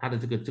它的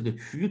这个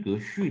区隔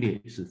序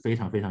列是非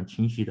常非常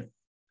清晰的。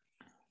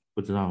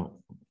不知道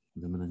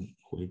能不能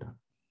回答？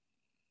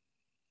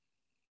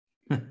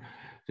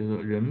就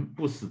是人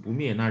不死不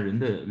灭，那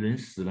人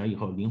死了以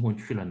后，灵魂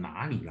去了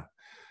哪里了？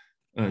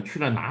去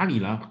了哪里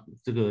了？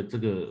这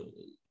个，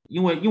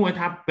因为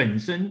它本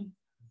身，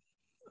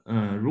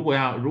如果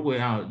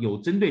要有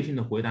针对性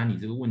的回答你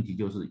这个问题，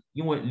就是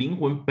因为灵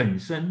魂本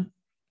身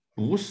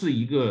不是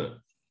一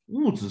个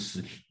物质实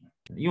体，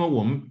因为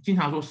我们经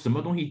常说什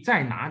么东西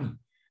在哪里，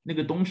那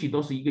个东西都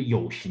是一个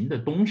有形的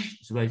东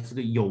西，是吧？是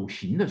个有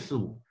形的事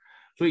物。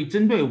所以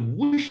针对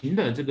无形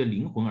的这个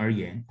灵魂而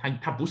言，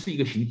它不是一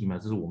个形体嘛，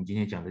这是我们今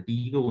天讲的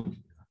第一个问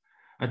题。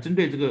针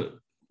对这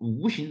个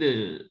无形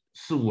的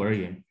事物而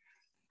言，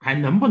还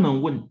能不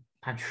能问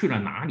它去了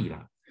哪里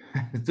了？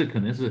这可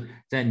能是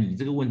在你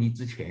这个问题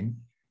之前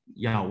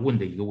要问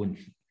的一个问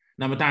题。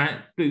那么当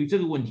然，对于这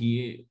个问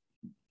题，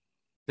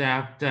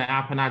在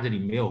阿奎那这里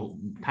没有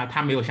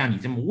他没有像你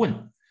这么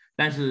问，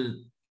但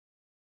是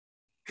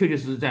确确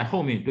实实在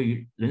后面对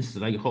于人死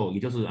了以后，也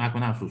就是阿奎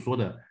那所说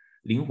的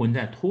灵魂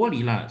在脱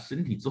离了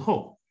身体之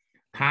后，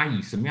它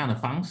以什么样的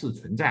方式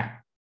存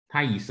在，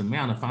它以什么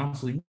样的方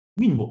式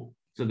运作，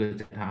这个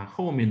在它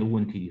后面的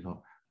问题里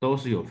头都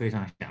是有非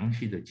常详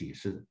细的解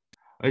释的。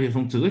而且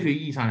从哲学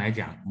意义上来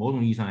讲，某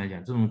种意义上来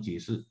讲，这种解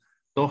释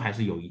都还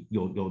是有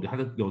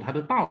它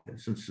的道理的，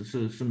是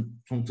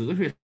从哲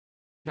学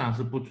上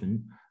是不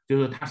存，就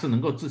是它是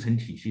能够自成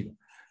体系的。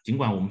尽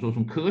管我们说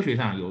从科学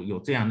上有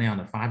这样那样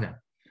的发展，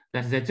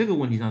但是在这个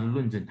问题上的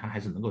论证，它还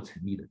是能够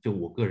成立的。就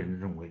我个人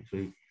认为，所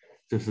以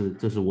这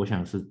是我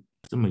想是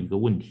这么一个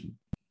问题。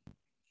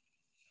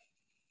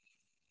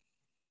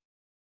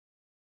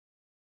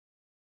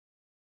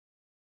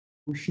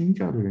对新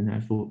教的人来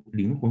说，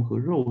灵魂和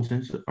肉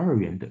身是二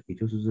元的，也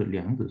就是这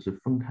两者是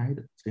分开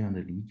的，这样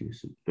的理解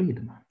是对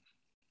的吗？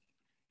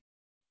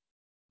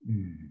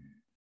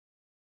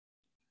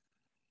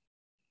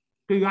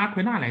对于阿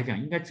奎那来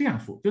讲，应该这样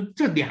说：就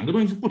这两个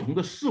东西是不同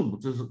的事物，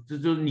就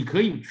是你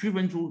可以区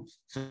分出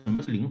什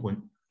么是灵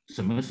魂，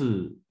什么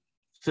是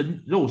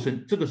肉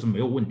身，这个是没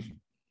有问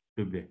题，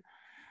对不对？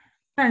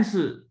但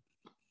是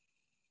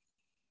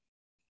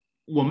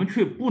我们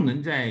却不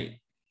能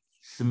在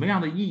什么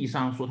样的意义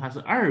上说它是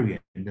二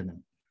元的呢？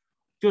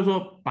就是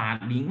说把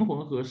灵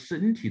魂和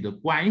身体的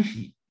关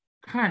系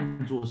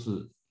看作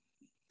是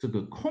这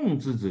个控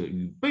制者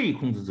与被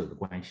控制者的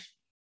关系，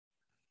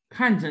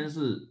看成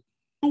是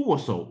舵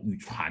手与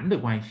船的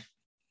关系，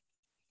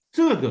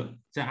这个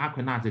在阿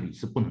奎那这里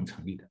是不能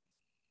成立的。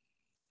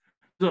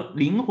这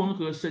灵魂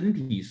和身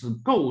体是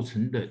构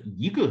成的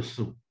一个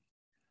事物，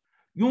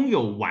拥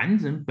有完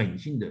整本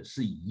性的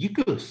是一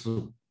个事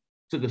物，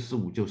这个事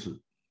物就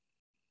是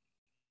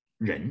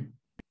人。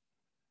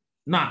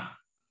那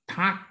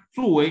它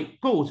作为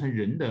构成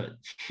人的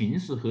形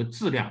式和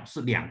质量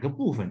是两个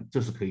部分，这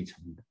是可以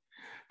成立的。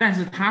但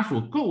是它所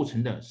构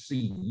成的是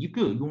一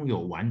个拥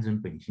有完整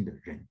本性的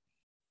人。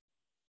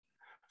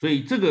所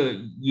以这个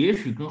也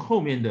许跟后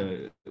面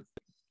的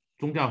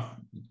宗教，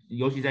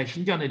尤其在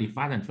新教那里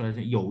发展出来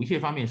的有一些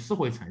方面是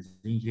会产生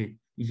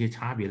一些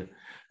差别的，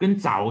跟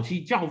早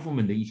期教父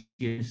们的一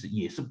些事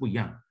也是不一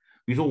样的。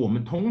比如说，我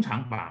们通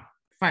常把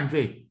犯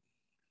罪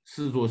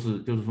视作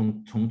是，就是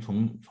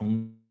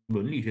从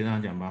伦理学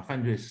上讲，把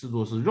犯罪视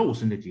作是肉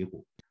身的结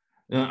果。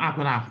阿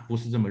奎那不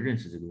是这么认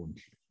识这个问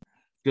题，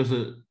就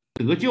是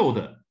得救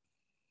的、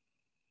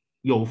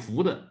有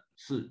福的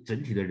是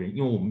整体的人，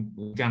因为我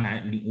们将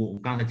来我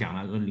刚才讲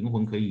了，灵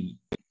魂可以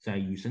在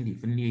与身体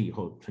分裂以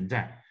后存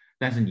在，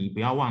但是你不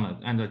要忘了，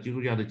按照基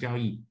督教的教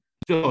义，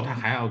最后他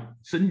还要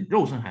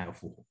肉身还要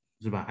复活，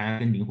是吧？还要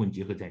跟灵魂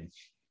结合在一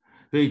起，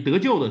所以得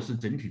救的是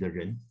整体的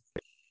人，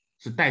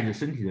是带着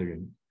身体的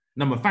人。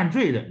那么犯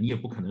罪的，你也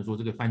不可能说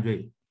这个犯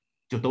罪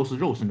就都是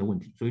肉身的问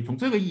题。所以从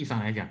这个意义上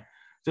来讲，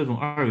这种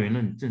二元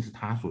论正是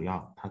他所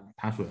要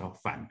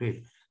反对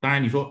的。当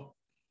然，你说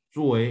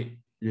作为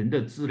人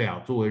的治疗，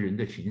作为人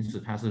的形式，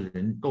它是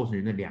人构成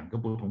人的两个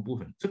不同部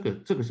分，这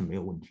个是没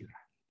有问题的。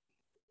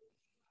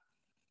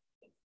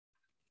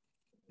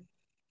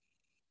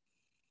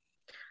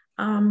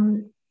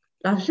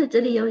老师，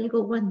这里有一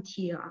个问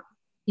题啊，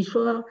你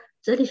说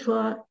这里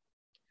说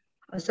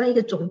好像一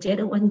个总结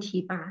的问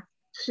题吧，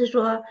是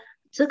说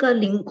这个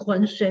灵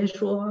魂学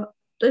说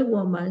对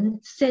我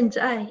们现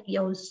在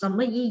有什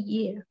么意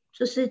义？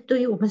就是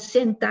对于我们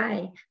现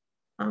代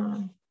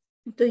啊，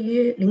对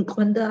于灵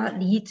魂的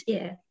理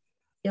解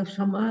有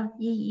什么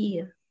意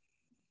义？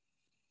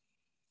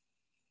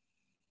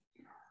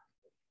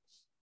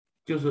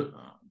就是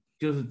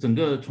就是整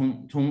个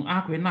从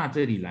阿奎那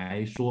这里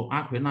来说，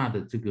阿奎那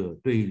的这个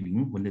对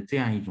灵魂的这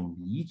样一种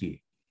理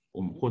解，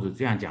我们或者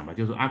这样讲吧，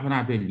就是阿奎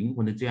那对灵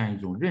魂的这样一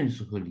种认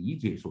识和理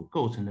解所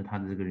构成的他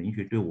的这个人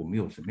学对我们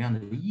有什么样的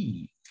意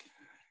义？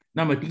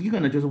那么第一个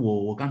呢，就是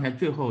我刚才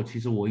最后其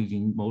实我已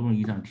经某种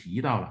意义上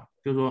提到了，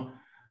就是说，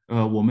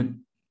我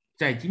们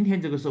在今天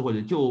这个社会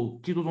的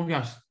就基督宗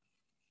教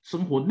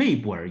生活内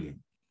部而言，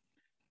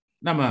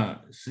那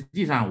么实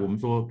际上我们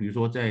说，比如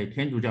说在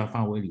天主教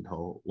范围里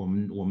头，我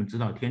们知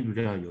道天主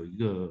教有一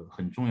个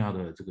很重要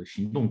的这个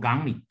行动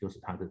纲领，就是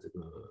它的这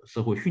个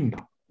社会训导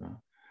啊。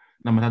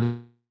那么它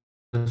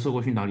的社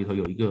会训导里头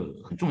有一个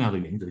很重要的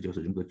原则，就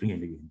是人格尊严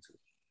的原则。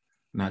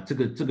那这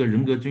个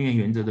人格尊严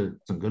原则的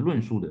整个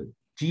论述的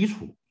基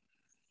础，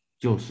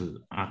就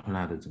是阿奎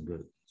那的整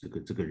个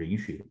这个人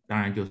学，当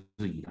然就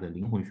是以他的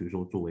灵魂学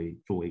说作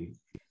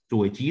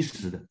为基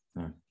石的。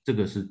这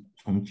个是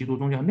从基督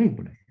宗教内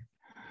部来。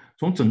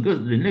从整个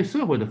人类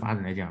社会的发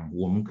展来讲，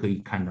我们可以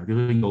看到，就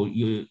是有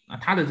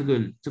他的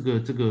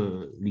这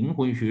个灵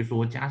魂学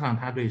说，加上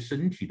他对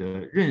身体的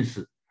认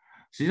识，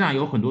实际上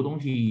有很多东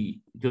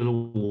西，就是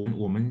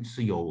我们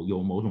是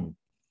有某种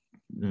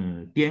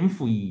颠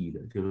覆意义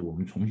的，就是我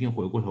们重新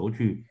回过头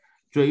去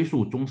追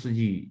溯中世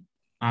纪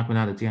阿奎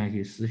那的这样一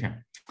些思想，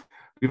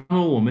比方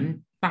说我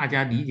们大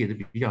家理解的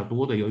比较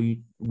多的，由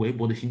于韦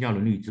伯的新教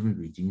伦理与资本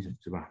主义精神，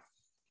是吧？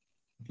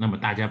那么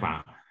大家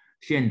把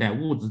现代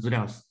物质资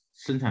料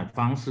生产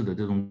方式的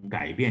这种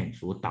改变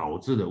所导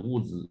致的物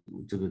质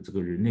这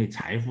个人类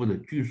财富的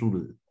巨速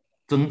的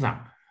增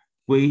长，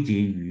归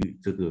结于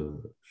这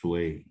个所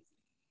谓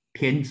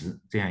偏执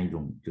这样一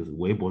种，就是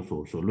韦伯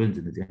所论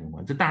证的这样一种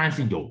观，这当然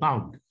是有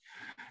道理的。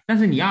但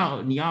是你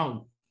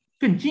要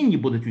更进一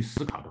步的去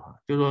思考的话，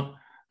就是说，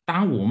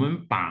当我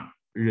们把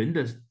人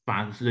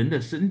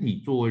的身体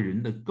作为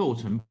人的构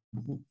成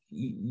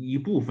一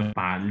部分，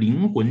把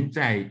灵魂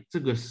在这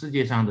个世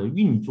界上的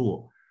运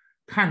作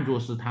看作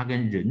是他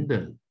跟人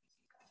的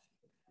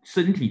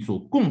身体所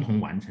共同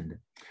完成的，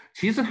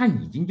其实它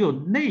已经就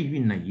内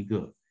蕴了一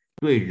个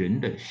对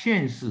人的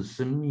现世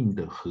生命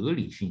的合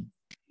理性、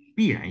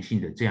必然性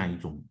的这样一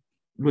种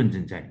论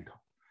证在里头。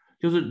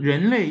就是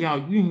人类要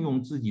运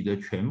用自己的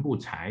全部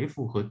财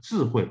富和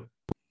智慧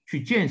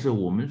去建设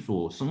我们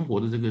所生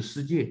活的这个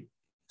世界，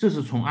这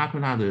是从阿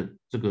奎那的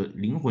这个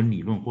灵魂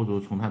理论，或者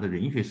说从他的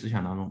人学思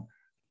想当中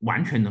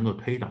完全能够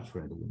推导出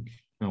来的问题，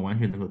完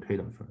全能够推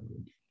导出来的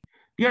问题。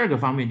第二个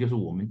方面就是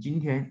我们今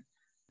天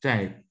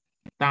在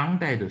当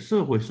代的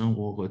社会生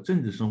活和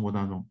政治生活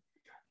当中，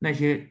那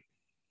些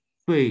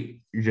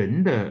对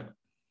人的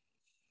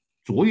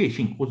卓越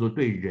性，或者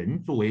对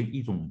人作为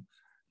一种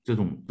这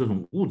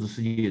种物质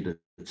世界的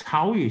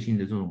超越性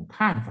的这种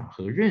看法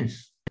和认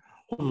识，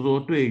或者说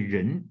对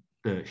人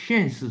的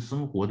现实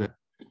生活的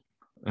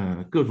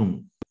各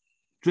种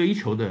追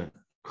求的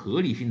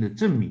合理性的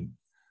证明，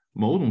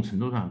某种程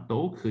度上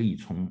都可以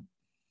从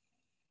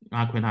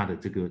阿奎那的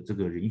这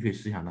个人学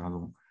思想当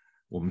中，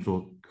我们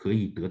说可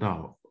以得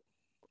到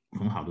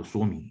很好的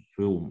说明。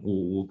所以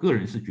我个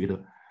人是觉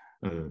得，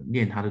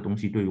念他的东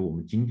西对于我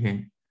们今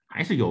天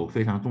还是有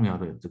非常重要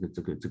的这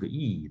个意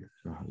义的，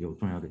是吧？有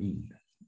重要的意义的。